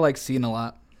 out. I like Cine a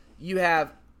lot.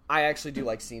 I actually do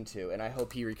like Cine too, and I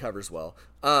hope he recovers well.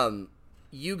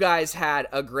 You guys had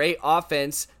a great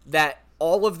offense that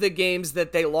all of the games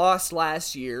that they lost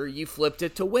last year, you flipped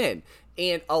it to win.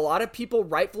 And a lot of people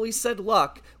rightfully said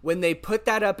luck when they put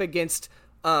that up against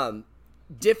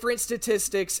different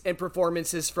statistics and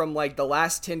performances from like the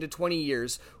last 10 to 20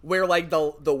 years, where like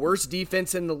the worst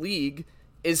defense in the league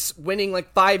is winning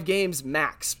like 5 games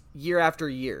max year after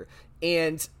year.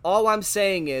 And all I'm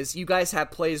saying is you guys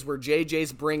have plays where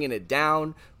JJ's bringing it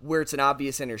down, where it's an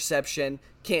obvious interception.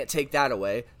 Can't take that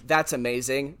away. That's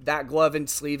amazing. That glove and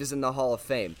sleeve is in the Hall of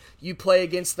Fame. You play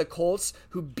against the Colts,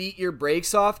 who beat your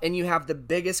brakes off, and you have the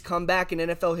biggest comeback in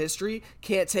NFL history.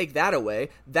 Can't take that away.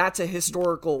 That's a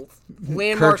historical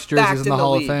landmark Kirk's jersey's fact in in the the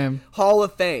Hall of league. Fame. Hall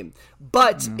of Fame.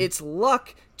 But it's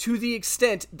luck to the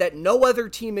extent that no other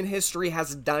team in history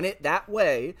has done it that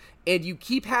way, and you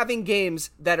keep having games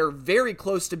that are very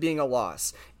close to being a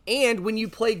loss. And when you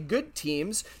play good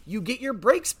teams, you get your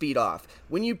breaks beat off.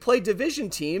 When you play division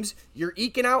teams, you're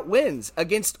eking out wins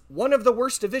against one of the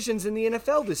worst divisions in the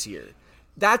NFL this year.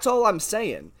 That's all I'm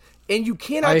saying. And you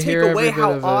cannot take away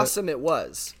how awesome it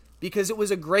was, because it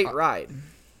was a great ride.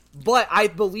 But I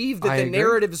believe that the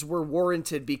narratives were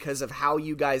warranted because of how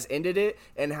you guys ended it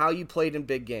and how you played in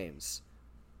big games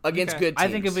against good teams.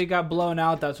 I think if we got blown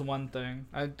out, that's one thing.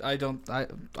 I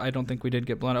don't think we did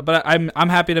get blown out. But I'm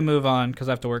happy to move on because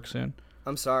I have to work soon.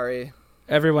 I'm sorry.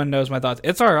 Everyone knows my thoughts.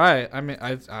 It's all right. I mean,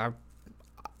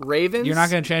 Ravens. You're not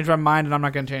going to change my mind, and I'm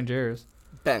not going to change yours.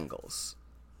 Bengals.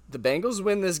 The Bengals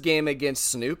win this game against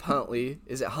Snoop Huntley.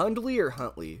 Is it Hundley or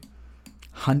Huntley?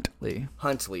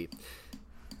 Huntley.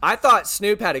 I thought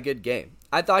Snoop had a good game.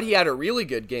 I thought he had a really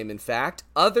good game, in fact,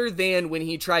 other than when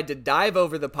he tried to dive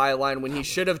over the pylon when he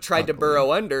should have tried to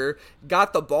burrow under,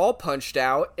 got the ball punched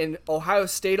out, and Ohio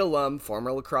State alum,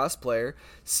 former lacrosse player,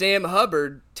 Sam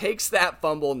Hubbard takes that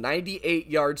fumble 98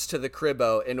 yards to the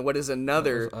cribbo in what is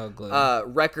another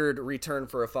record return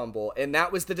for a fumble. And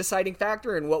that was the deciding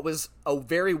factor in what was a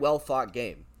very well-fought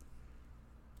game.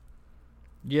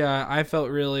 Yeah, I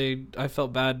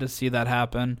felt bad to see that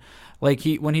happen. Like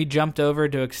when he jumped over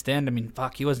to extend, I mean,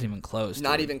 fuck, he wasn't even close.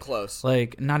 Not even close.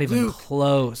 Like not even Luke,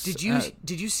 close. Did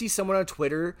you see someone on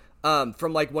Twitter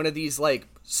from like one of these like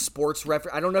sports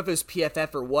I don't know if it was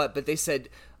PFF or what, but they said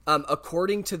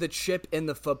according to the chip in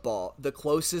the football, the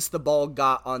closest the ball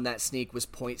got on that sneak was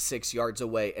 0.6 yards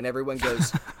away, and everyone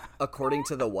goes, according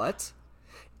to the what?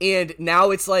 And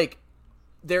now it's like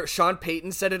Sean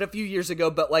Payton said it a few years ago,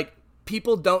 but like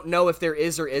people don't know if there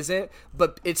is or isn't,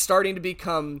 but it's starting to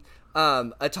become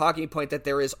a talking point that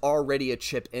there is already a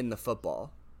chip in the football.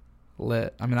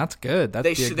 Lit. I mean, that's good.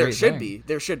 There should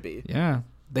be. Yeah.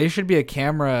 They should be a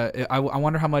camera. I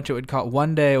wonder how much it would cost.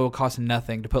 One day it will cost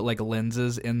nothing to put like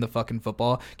lenses in the fucking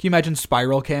football. Can you imagine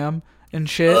spiral cam and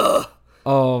shit? Ugh.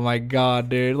 Oh my god,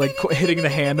 dude. Like hitting the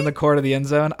hand in the court of the end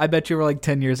zone. I bet you were like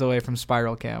 10 years away from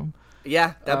spiral cam.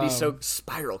 Yeah, that'd be so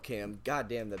spiral cam. God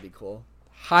damn, that'd be cool.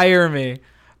 Hire me.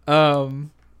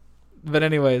 But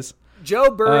anyways,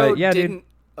 Joe Burrow didn't. Dude.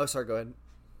 Oh, sorry. Go ahead.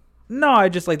 No, I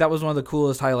just like that was one of the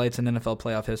coolest highlights in NFL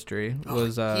playoff history.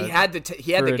 Was he had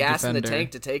the gas in the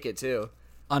tank to take it too.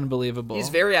 Unbelievable. He's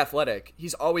very athletic.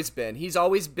 He's always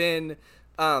been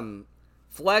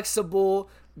flexible,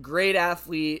 great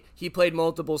athlete. He played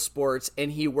multiple sports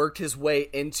and he worked his way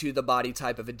into the body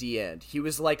type of a D end. He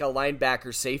was like a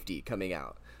linebacker safety coming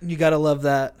out. You gotta love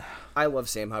that. I love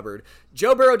Sam Hubbard.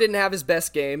 Joe Burrow didn't have his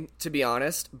best game, to be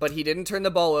honest, but he didn't turn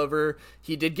the ball over.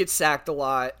 He did get sacked a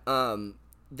lot.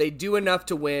 They do enough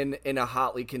to win in a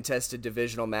hotly contested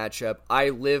divisional matchup.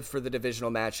 I live for the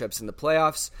divisional matchups in the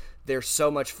playoffs. They're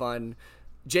so much fun.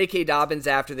 J.K. Dobbins,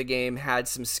 after the game, had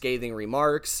some scathing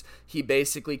remarks. He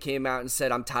basically came out and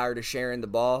said, I'm tired of sharing the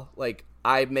ball. Like,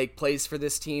 I make plays for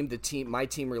this team. My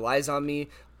team relies on me.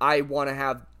 I want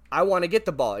to get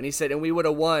the ball. And he said, and we would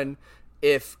have won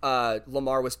if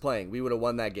Lamar was playing. We would have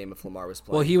won that game if Lamar was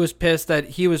playing. Well, he was pissed that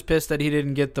he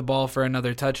didn't get the ball for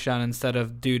another touchdown instead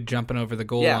of dude jumping over the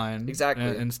goal line, exactly,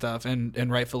 and stuff,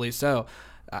 and rightfully so.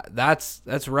 That's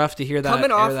rough to hear that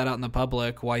air that out in the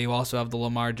public while you also have the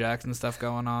Lamar Jackson stuff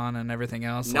going on and everything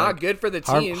else. Not good for the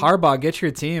team. Harbaugh, get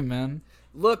your team, man.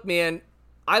 Look, man,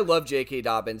 I love J.K.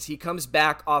 Dobbins. He comes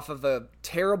back off of a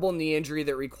terrible knee injury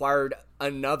that required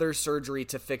another surgery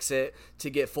to fix it, to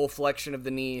get full flexion of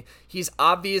the knee. He's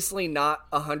obviously not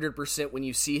 100% when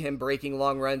you see him breaking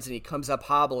long runs and he comes up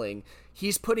hobbling.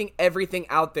 He's putting everything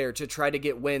out there to try to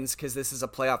get wins because this is a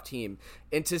playoff team.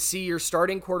 And to see your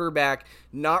starting quarterback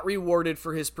not rewarded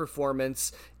for his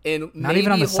performance and not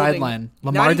even on the sideline.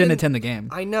 Lamar didn't attend the game.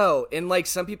 I know. And like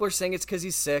some people are saying it's because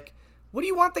he's sick. What do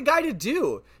you want the guy to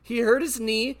do? He hurt his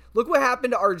knee. Look what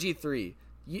happened to RG3.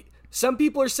 Some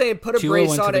people are saying put a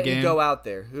brace on it and go out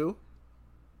there. Who?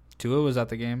 Tua was at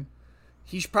the game.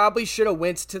 He probably should have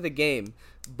went to the game.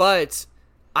 But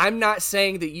I'm not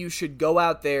saying that you should go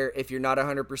out there if you're not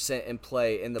 100% and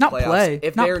play in the playoffs.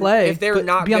 If they're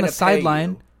not be on the pay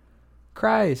sideline. You.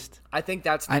 Christ. I think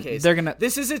that's the case.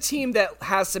 This is a team that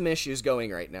has some issues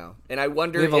going right now. And I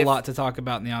wonder we have a lot to talk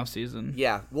about in the offseason.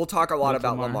 Yeah, we'll talk a lot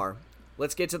about Lamar.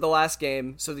 Let's get to the last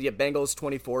game. So the Bengals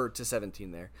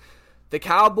 24-17 there. The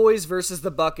Cowboys versus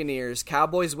the Buccaneers.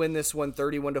 Cowboys win this one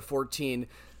 31-14.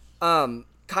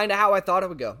 Kind of how I thought it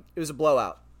would go. It was a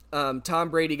blowout. Tom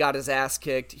Brady got his ass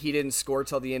kicked. He didn't score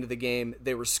till the end of the game.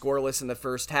 They were scoreless in the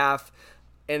first half.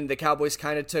 And the Cowboys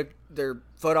kind of took their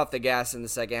foot off the gas in the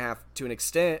second half to an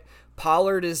extent.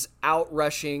 Pollard is out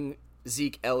rushing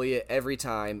Zeke Elliott every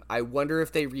time. I wonder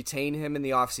if they retain him in the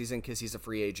offseason because he's a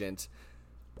free agent.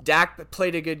 Dak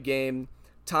played a good game.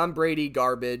 Tom Brady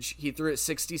garbage. He threw it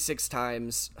 66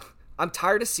 times. I'm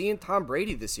tired of seeing Tom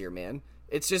Brady this year, man.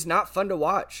 It's just not fun to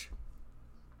watch.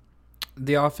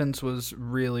 The offense was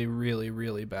really, really,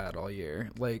 really bad all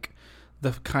year. Like,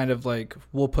 the kind of like,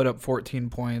 we'll put up 14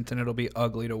 points and it'll be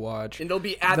ugly to watch. And it'll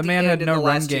be at the man end had in no the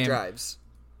run last two game. drives.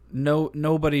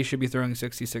 Nobody should be throwing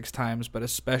 66 times, but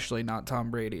especially not Tom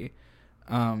Brady.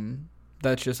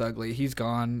 That's just ugly. He's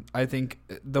gone. I think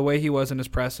the way he was in his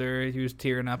presser, he was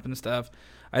tearing up and stuff.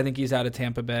 I think he's out of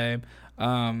Tampa Bay.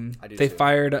 They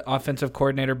fired offensive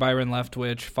coordinator Byron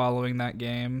Leftwich following that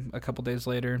game a couple days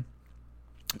later,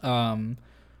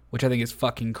 which I think is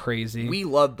fucking crazy. We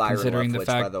love Byron considering Leftwich, the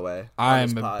fact by the way.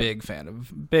 I'm a big fan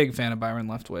of Byron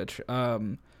Leftwich.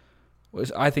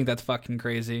 I think that's fucking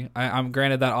crazy. I'm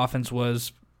granted that offense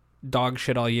was dog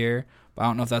shit all year, but I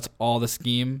don't know if that's all the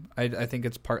scheme. I think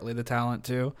it's partly the talent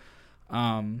too.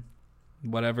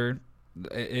 Whatever.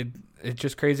 It's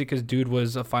just crazy because dude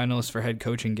was a finalist for head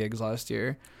coaching gigs last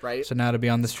year. Right. So now to be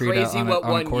on the street on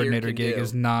a coordinator gig do.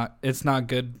 is not. It's not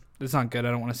good. It's not good.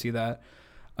 I don't want to see that.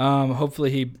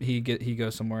 Hopefully he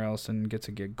goes somewhere else and gets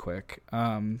a gig quick.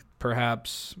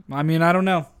 Perhaps. I mean, I don't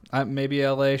know. Maybe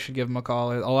LA should give him a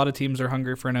call. A lot of teams are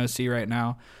hungry for an OC right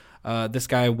now. This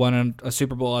guy won a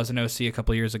Super Bowl as an OC a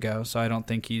couple years ago, so I don't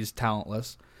think he's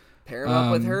talentless. Pair him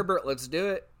up with Herbert. Let's do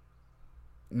it.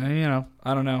 I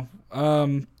don't know.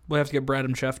 We'll have to get Brad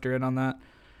and Schefter in on that.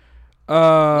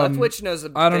 Leftwich knows a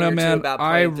thing I don't know, or man. two about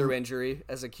playing through injury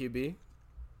as a QB.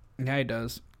 Yeah, he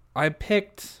does. I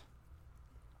picked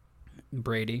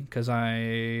Brady because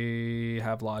I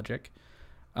have logic.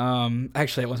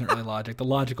 Actually, it wasn't really logic. The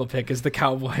logical pick is the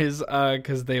Cowboys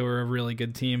because they were a really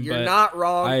good team. You're not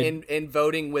wrong in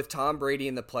voting with Tom Brady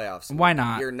in the playoffs. Why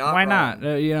not? You're not Why wrong.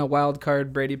 not? Wild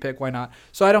card Brady pick. Why not?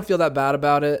 So I don't feel that bad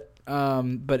about it.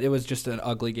 But it was just an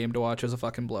ugly game to watch. It was a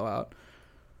fucking blowout.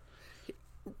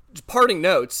 Parting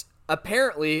notes.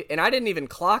 Apparently, and I didn't even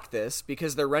clock this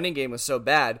because their running game was so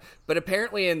bad, but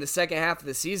apparently in the second half of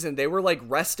the season, they were like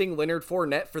resting Leonard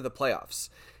Fournette for the playoffs.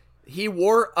 He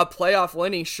wore a playoff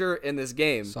winning shirt in this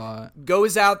game. Saw it.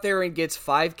 Goes out there and gets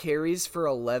 5 carries for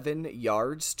 11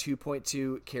 yards,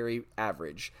 2.2 carry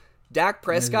average. Dak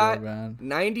Prescott,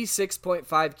 96.5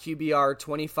 QBR,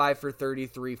 25 for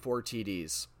 33, 4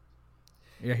 TDs.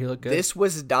 Yeah, he looked good. This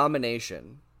was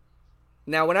domination.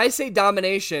 Now, when I say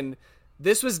domination,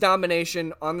 this was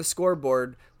domination on the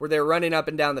scoreboard where they were running up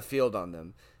and down the field on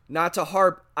them. Not to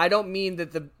harp, I don't mean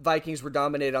that the Vikings were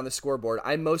dominated on the scoreboard.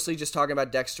 I'm mostly just talking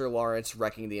about Dexter Lawrence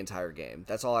wrecking the entire game.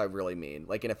 That's all I really mean,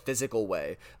 like in a physical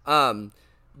way.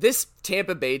 This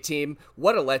Tampa Bay team,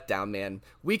 what a letdown, man.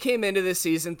 We came into this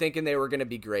season thinking they were going to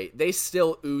be great. They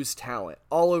still ooze talent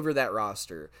all over that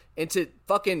roster. And to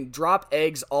fucking drop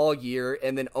eggs all year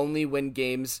and then only win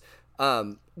games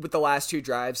with the last 2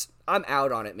 drives, I'm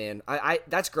out on it, man.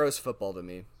 That's gross football to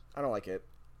me. I don't like it.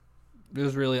 It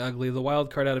was really ugly. The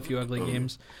wild card had a few ugly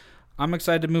games. I'm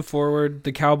excited to move forward.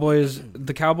 The Cowboys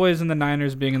and the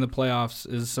Niners being in the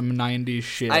playoffs is some 90s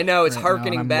shit. I know, it's right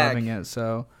harkening now, I'm back. loving it,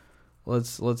 so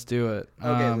let's do it.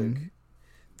 Okay, Luke.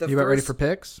 You about ready for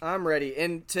picks? I'm ready.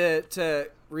 And to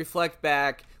reflect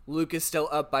back, Luke is still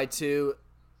up by 2.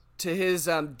 To his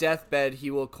deathbed,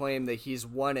 he will claim that he's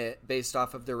won it based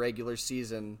off of the regular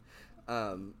season,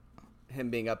 him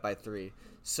being up by 3.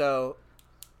 So,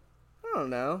 I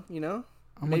don't know,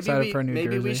 I'm excited for New Jersey.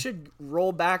 Maybe we should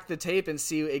roll back the tape and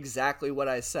see exactly what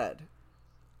I said.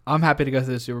 I'm happy to go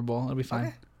through the Super Bowl. It'll be fine.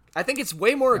 Okay. I think it's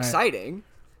way more exciting.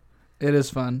 It is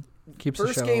fun. Keeps the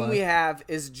show First game alive. we have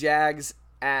is Jags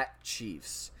at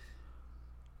Chiefs.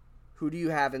 Who do you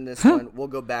have in this one? We'll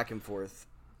go back and forth.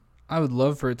 I would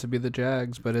love for it to be the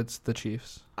Jags, but it's the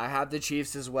Chiefs. I have the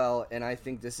Chiefs as well, and I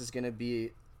think this is going to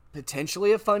be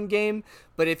potentially a fun game.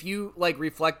 But if you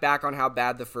reflect back on how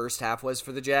bad the first half was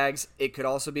for the Jags, it could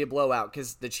also be a blowout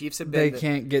because the Chiefs have been. They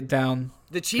can't get down.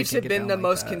 The Chiefs have been the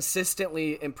most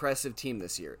consistently impressive team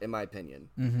this year, in my opinion.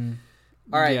 Mm-hmm.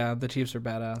 All right. Yeah, the Chiefs are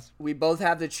badass. We both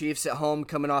have the Chiefs at home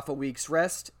coming off a week's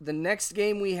rest. The next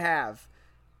game we have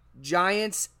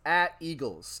Giants at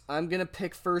Eagles. I'm going to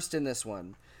pick first in this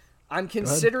one. I'm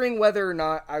considering whether or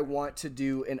not I want to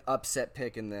do an upset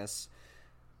pick in this.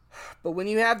 But when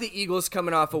you have the Eagles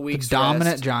coming off a week's dominant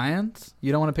rest, Giants?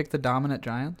 You don't want to pick the dominant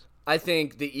Giants? I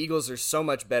think the Eagles are so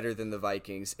much better than the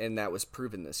Vikings, and that was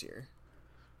proven this year.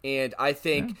 And I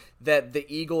think that the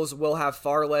Eagles will have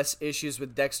far less issues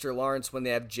with Dexter Lawrence when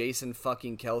they have Jason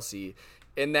fucking Kelsey.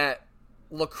 And that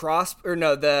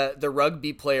the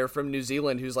rugby player from New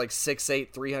Zealand who's like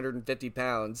 6'8", 350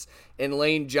 pounds, and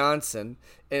Lane Johnson,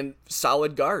 and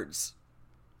solid guards.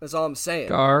 That's all I'm saying.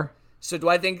 So do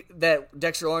I think that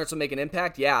Dexter Lawrence will make an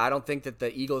impact? Yeah, I don't think that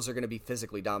the Eagles are going to be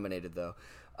physically dominated, though.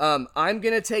 I'm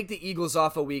going to take the Eagles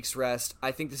off a week's rest.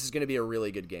 I think this is going to be a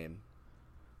really good game.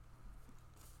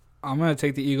 I'm going to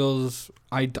take the Eagles.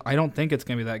 I don't think it's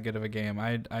going to be that good of a game.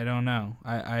 I don't know.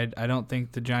 I don't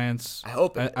think the Giants. I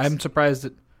hope it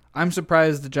is. I'm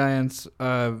surprised the Giants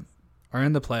are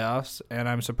in the playoffs, and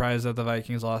I'm surprised that the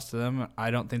Vikings lost to them. I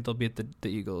don't think they'll beat the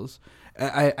Eagles.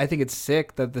 I think it's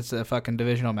sick that this is a fucking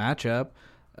divisional matchup.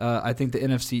 I think the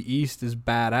NFC East is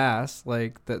badass.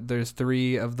 Like that, there's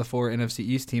 3 of the 4 NFC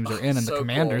East teams are in, and So the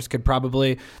Commanders cool.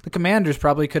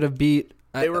 probably could have beat.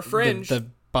 They were fringe. The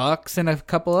Bucks and a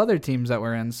couple other teams that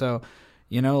were in. So,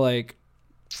 like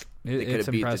They could it's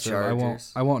have beat the impressive.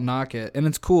 Chargers. I won't knock it, and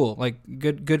it's cool. Like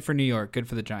good for New York, good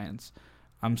for the Giants.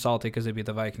 I'm salty because they beat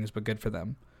the Vikings, but good for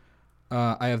them.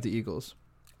 I have the Eagles.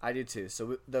 I do too.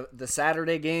 So the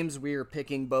Saturday games, we are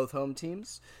picking both home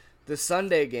teams. The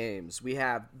Sunday games, we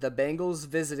have the Bengals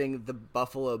visiting the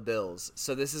Buffalo Bills.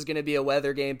 So this is going to be a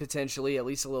weather game potentially, at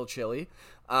least a little chilly.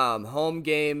 Home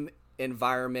game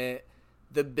environment.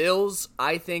 The Bills,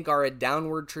 I think, are a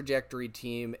downward trajectory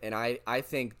team, and I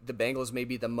think the Bengals may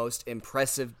be the most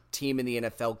impressive team in the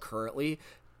NFL currently.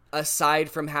 Aside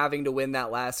from having to win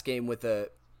that last game with a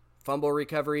fumble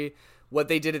recovery, what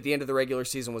they did at the end of the regular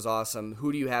season was awesome.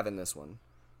 Who do you have in this one?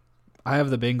 I have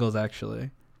the Bengals, actually.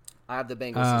 I have the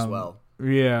Bengals as well.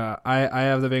 Yeah, I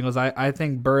have the Bengals. I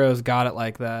think Burrow's got it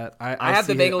like that. I have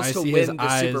the Bengals to win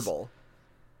the Super Bowl.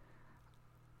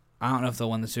 I don't know if they'll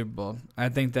win the Super Bowl. I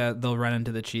think that they'll run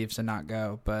into the Chiefs and not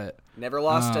go. But never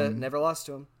lost to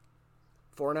them.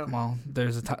 4-0. Well,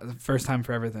 there's a first time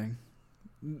for everything.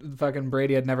 Fucking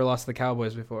Brady had never lost to the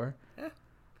Cowboys before. Yeah,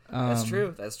 that's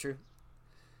true.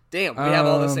 Damn, we have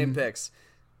all the same picks.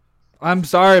 I'm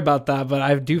sorry about that, but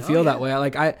I do feel that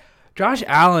way. Josh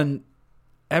Allen,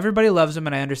 everybody loves him,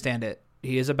 and I understand it.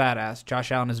 He is a badass.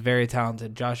 Josh Allen is very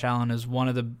talented. Josh Allen is one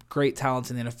of the great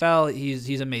talents in the NFL.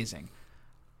 He's amazing.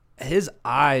 His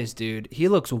eyes, dude, he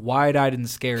looks wide-eyed and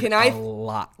scared a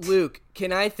lot. Luke,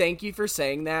 can I thank you for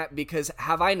saying that? Because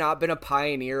have I not been a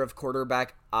pioneer of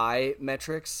quarterback eye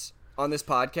metrics on this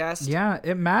podcast? Yeah,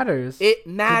 it matters. It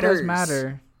matters. It does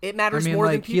matter. It matters more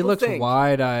than people think. He looks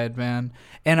wide-eyed, man.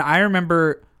 And I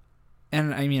remember,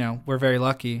 and we're very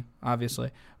lucky, obviously,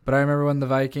 but I remember when the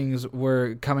Vikings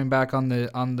were coming back on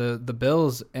the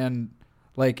Bills, and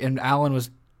Allen was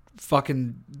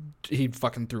he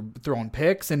throwing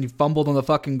picks, and he fumbled on the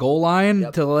fucking goal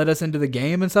line to let us into the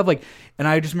game and stuff. And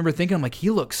I just remember thinking, I'm like, he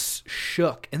looks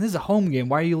shook, and this is a home game.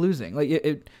 Why are you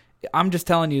losing? I'm just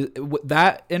telling you,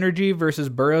 that energy versus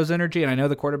Burrow's energy, and I know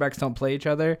the quarterbacks don't play each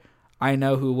other. I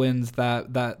know who wins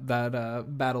that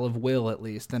battle of will, at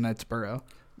least, and that's Burrow.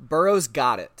 Burrow's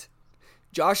got it.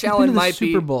 Josh Allen might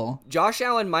be Super Bowl. Josh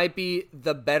Allen might be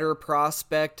the better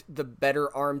prospect, the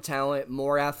better arm talent,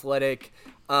 more athletic.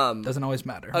 Doesn't always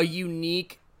matter. A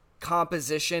unique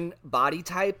composition, body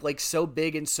type, so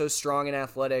big and so strong and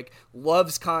athletic.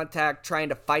 Loves contact, trying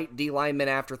to fight D linemen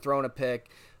after throwing a pick.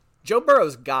 Joe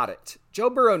Burrow's got it. Joe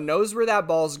Burrow knows where that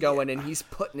ball's going, and he's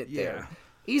putting it there.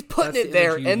 He's putting it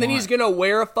there, and then he's going to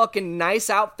wear a fucking nice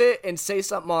outfit and say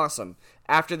something awesome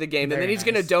after the game, and then he's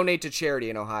going to donate to charity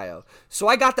in Ohio. So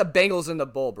I got the Bengals in the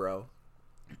bowl, bro.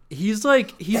 He's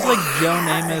like Joe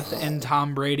Namath and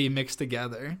Tom Brady mixed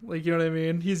together. You know what I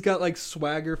mean? He's got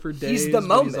swagger for days. He's the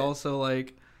moment. He's also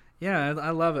yeah,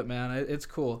 I love it, man. It's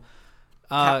cool.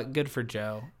 Good for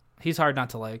Joe. He's hard not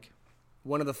to like.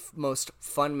 One of the most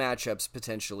fun matchups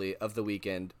potentially of the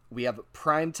weekend. We have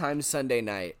primetime Sunday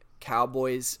night,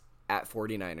 Cowboys at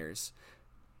 49ers.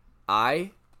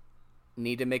 I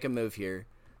need to make a move here.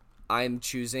 I'm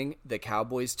choosing the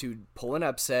Cowboys to pull an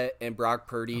upset and Brock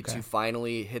Purdy to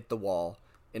finally hit the wall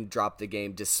and drop the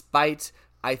game. Despite,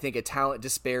 I think, a talent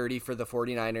disparity for the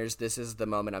 49ers, this is the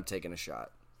moment I'm taking a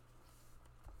shot.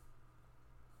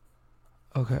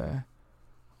 Okay.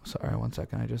 Sorry, 1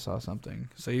 second. I just saw something.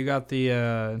 So you got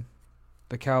the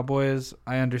Cowboys.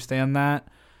 I understand that.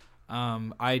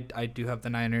 I do have the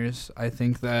Niners. I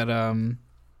think that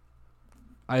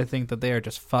they are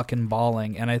just fucking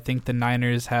balling, and I think the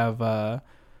Niners have a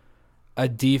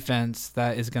defense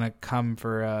that is gonna come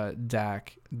for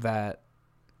Dak. That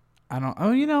I don't.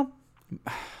 Oh,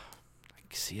 I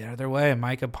can see it either way.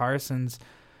 Micah Parsons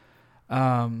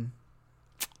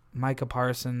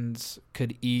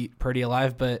could eat Purdy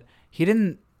alive, but he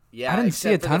didn't. Yeah, I didn't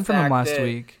see a ton from him last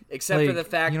week. Except for the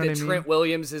fact that Trent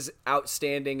Williams is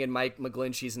outstanding and Mike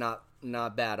McGlinchey's not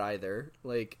bad either.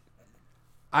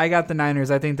 I got the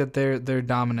Niners. I think that they're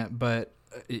dominant, but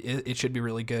it should be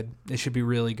really good. It should be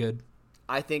really good.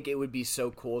 I think it would be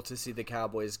so cool to see the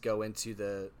Cowboys go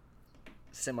into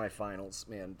semifinals.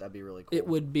 Man, that'd be really cool. It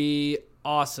would be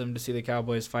awesome to see the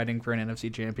Cowboys fighting for an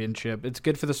NFC championship. It's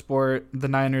good for the sport. The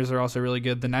Niners are also really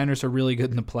good. The Niners are really good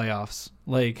in the playoffs.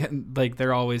 Like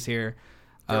they're always here.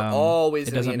 They're always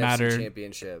in the NFC matter.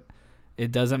 championship.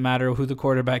 It doesn't matter who the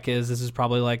quarterback is. This is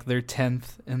probably like their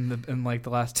 10th in like the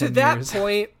last 10 years. To that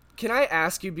point, can I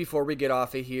ask you before we get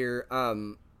off of here?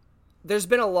 There's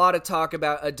been a lot of talk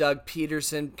about a Doug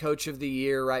Peterson Coach of the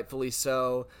Year, rightfully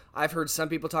so. I've heard some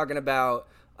people talking about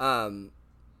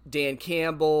Dan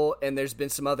Campbell, and there's been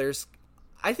some others.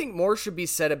 I think more should be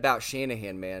said about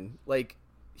Shanahan, man. Like,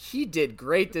 he did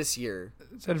great this year.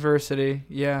 It's adversity.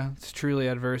 Yeah, it's truly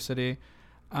adversity.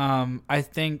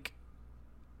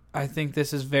 I think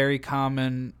this is very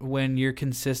common when you're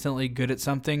consistently good at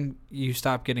something, you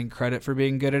stop getting credit for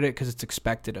being good at it because it's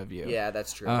expected of you. Yeah,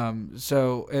 that's true.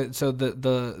 So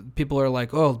the people are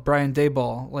like, oh, Brian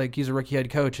Daboll, like he's a rookie head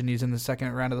coach and he's in the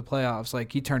second round of the playoffs.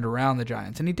 Like he turned around the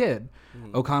Giants, and he did.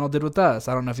 Mm-hmm. O'Connell did with us.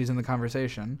 I don't know if he's in the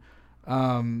conversation.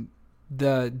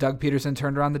 The Doug Peterson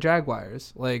turned around the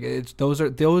Jaguars. Like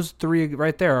those three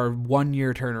right there are 1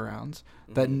 year turnarounds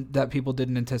that people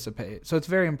didn't anticipate. So it's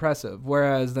very impressive.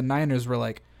 Whereas the Niners were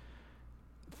like,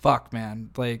 fuck, man,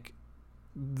 like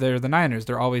they're the Niners.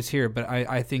 They're always here. But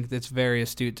I think it's very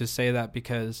astute to say that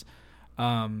because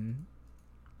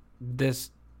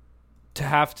this to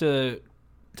have to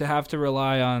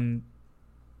rely on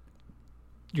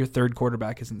your third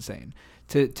quarterback is insane.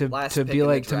 To be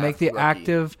like to make the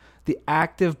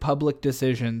active public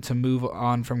decision to move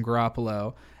on from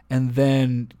Garoppolo and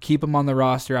then keep him on the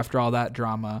roster after all that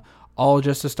drama, all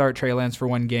just to start Trey Lance for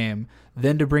one game,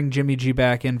 then to bring Jimmy G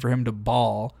back in for him to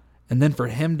ball, and then for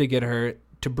him to get hurt,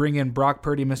 to bring in Brock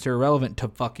Purdy, Mr. Irrelevant, to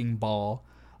fucking ball.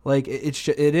 Like it's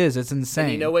insane.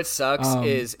 And you know what sucks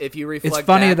is if you reflect. It's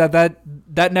funny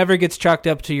that never gets chalked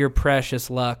up to your precious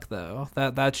luck, though.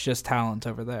 That's just talent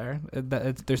over there.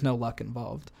 There's no luck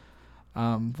involved,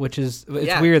 which is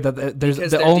weird that there's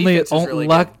the only really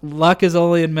luck is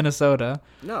only in Minnesota.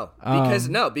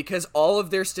 Because all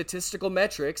of their statistical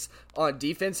metrics on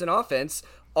defense and offense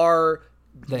are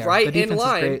right in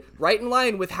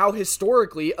line with how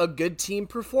historically a good team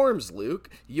performs. Luke,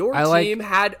 your team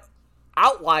had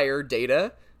outlier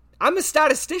data. I'm a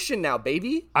statistician now,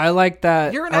 baby. I like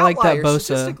that. You're an outlier like that Bosa.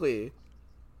 Statistically.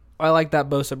 I like that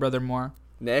Bosa brother more.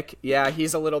 Nick, yeah,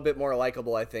 he's a little bit more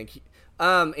likable, I think.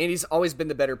 And he's always been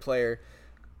the better player.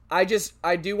 I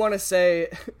do want to say,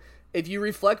 if you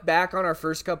reflect back on our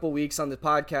first couple weeks on the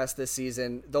podcast this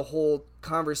season, the whole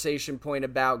conversation point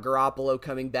about Garoppolo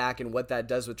coming back and what that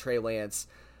does with Trey Lance,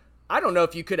 I don't know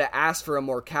if you could have asked for a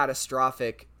more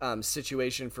catastrophic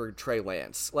situation for Trey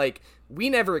Lance. Like, we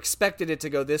never expected it to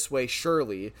go this way,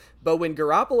 surely. But when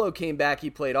Garoppolo came back, he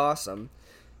played awesome.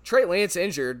 Trey Lance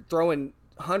injured, throwing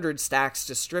 100 stacks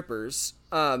to strippers.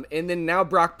 And then now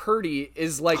Brock Purdy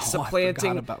is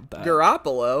supplanting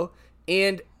Garoppolo.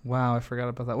 And wow, I forgot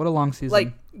about that. What a long season.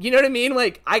 Like, you know what I mean?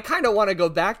 Like, I kind of want to go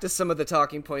back to some of the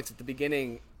talking points at the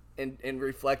beginning and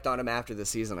reflect on him after the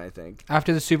season. I think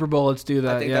after the Super Bowl, let's do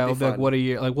that. Yeah, we'll be like, what a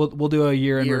year! Like we'll do a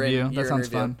year in review. That sounds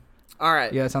fun. All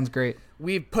right. Yeah, that sounds great.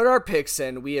 We've put our picks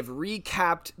in. We have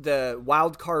recapped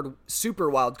the super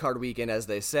wild card weekend, as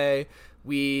they say.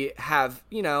 We have,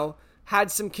 had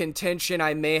some contention.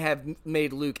 I may have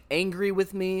made Luke angry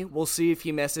with me. We'll see if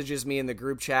he messages me in the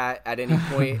group chat at any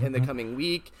point in the coming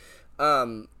week.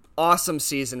 Awesome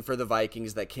season for the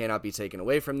Vikings that cannot be taken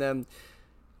away from them.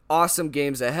 Awesome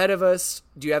games ahead of us.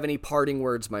 Do you have any parting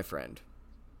words, my friend?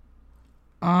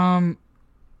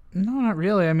 No, not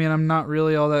really. I mean, I'm not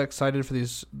really all that excited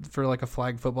for like a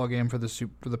flag football game for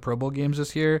the Pro Bowl games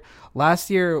this year. Last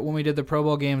year when we did the Pro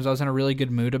Bowl games, I was in a really good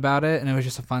mood about it, and it was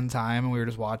just a fun time, and we were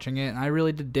just watching it, and I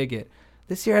really did dig it.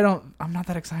 This year, I'm not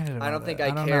that excited about it. I don't think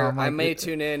I care. Like, I may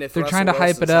tune in if they're Russell trying to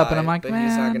hype it up, and I'm like, man,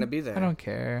 he's not going to be there. I don't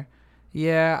care.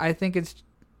 Yeah, I think it's,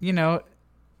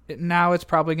 now it's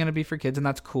probably going to be for kids, and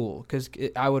that's cool because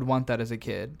I would want that as a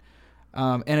kid.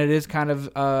 And it is kind of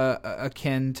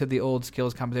akin to the old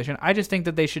skills competition. I just think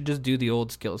that they should just do the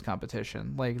old skills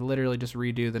competition, like literally just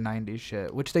redo the 90s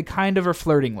shit, which they kind of are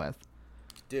flirting with.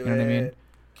 You know what I mean?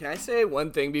 Can I say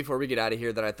one thing before we get out of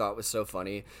here that I thought was so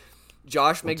funny?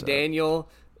 Josh McDaniel,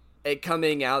 it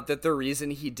coming out that the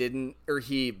reason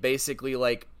he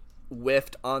basically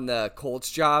whiffed on the Colts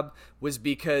job was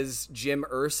because Jim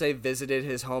Irsay visited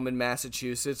his home in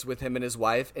Massachusetts with him and his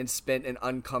wife and spent an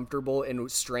uncomfortable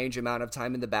and strange amount of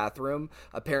time in the bathroom,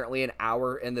 apparently an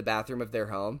hour in the bathroom of their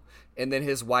home. And then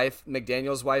his wife,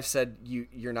 McDaniel's wife, said,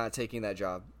 you're not taking that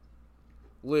job.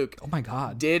 Luke. Oh my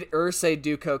God. Did Irsay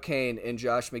do cocaine in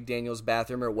Josh McDaniel's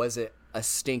bathroom, or was it a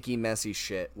stinky, messy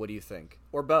shit? What do you think?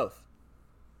 Or both?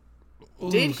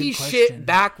 Did he shit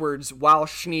backwards while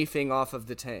schneefing off of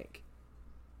the tank?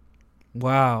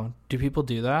 Wow. Do people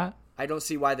do that? I don't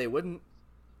see why they wouldn't.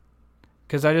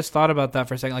 Because I just thought about that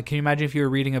for a second. Like, can you imagine if you were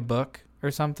reading a book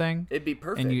or something? It'd be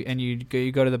perfect. And you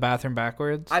go to the bathroom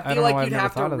backwards? I feel like you'd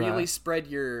have to really spread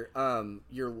your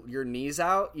knees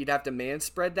out. You'd have to man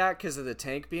spread that because of the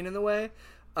tank being in the way.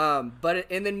 And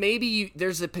then maybe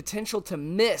there's a potential to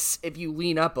miss if you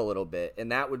lean up a little bit,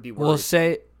 and that would be worse. Well,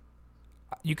 say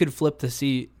you could flip the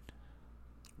seat.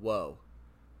 Whoa.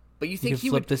 But you think he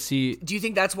would flip the seat? Do you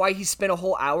think that's why he spent a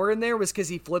whole hour in there? Was because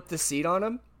he flipped the seat on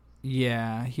him?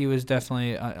 Yeah, he was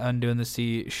definitely undoing the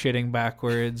seat, shitting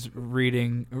backwards,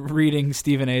 reading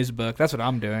Stephen A's book. That's what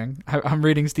I'm doing. I'm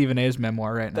reading Stephen A's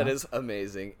memoir right now. That is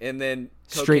amazing. And then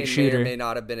straight shooter may or may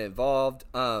not have been involved.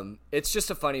 It's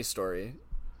just a funny story.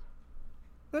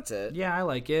 That's it. Yeah, I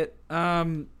like it.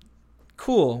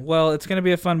 Cool. Well, it's gonna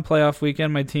be a fun playoff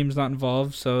weekend. My team's not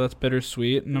involved, so that's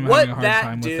bittersweet, and I'm having a hard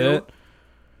time with it.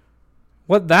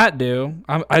 What that do?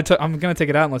 I'm gonna take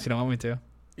it out unless you don't want me to.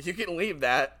 You can leave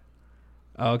that.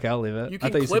 Oh, okay, I'll leave it. You can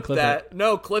clip that. It.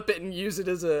 No, clip it and use it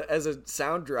as a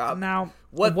sound drop. Now,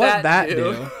 what that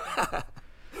do?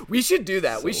 We should do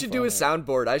that. So we should do a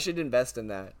soundboard. I should invest in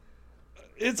that.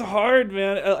 It's hard,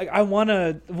 man. I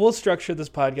wanna. We'll structure this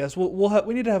podcast.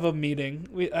 We need to have a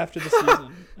meeting after the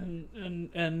season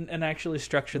and actually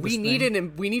structure this.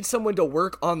 We need someone to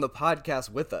work on the podcast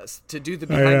with us to do the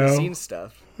behind the scenes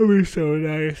stuff. That'd be so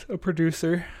nice. A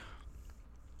producer.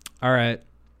 All right,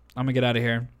 I'm gonna get out of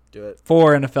here. Do it.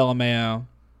 For NFL Mayo,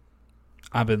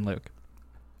 I've been Luke.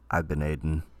 I've been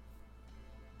Aiden.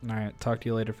 All right, talk to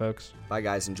you later, folks. Bye,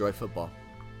 guys. Enjoy football.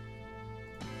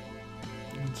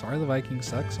 I'm sorry the Vikings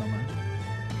suck so much.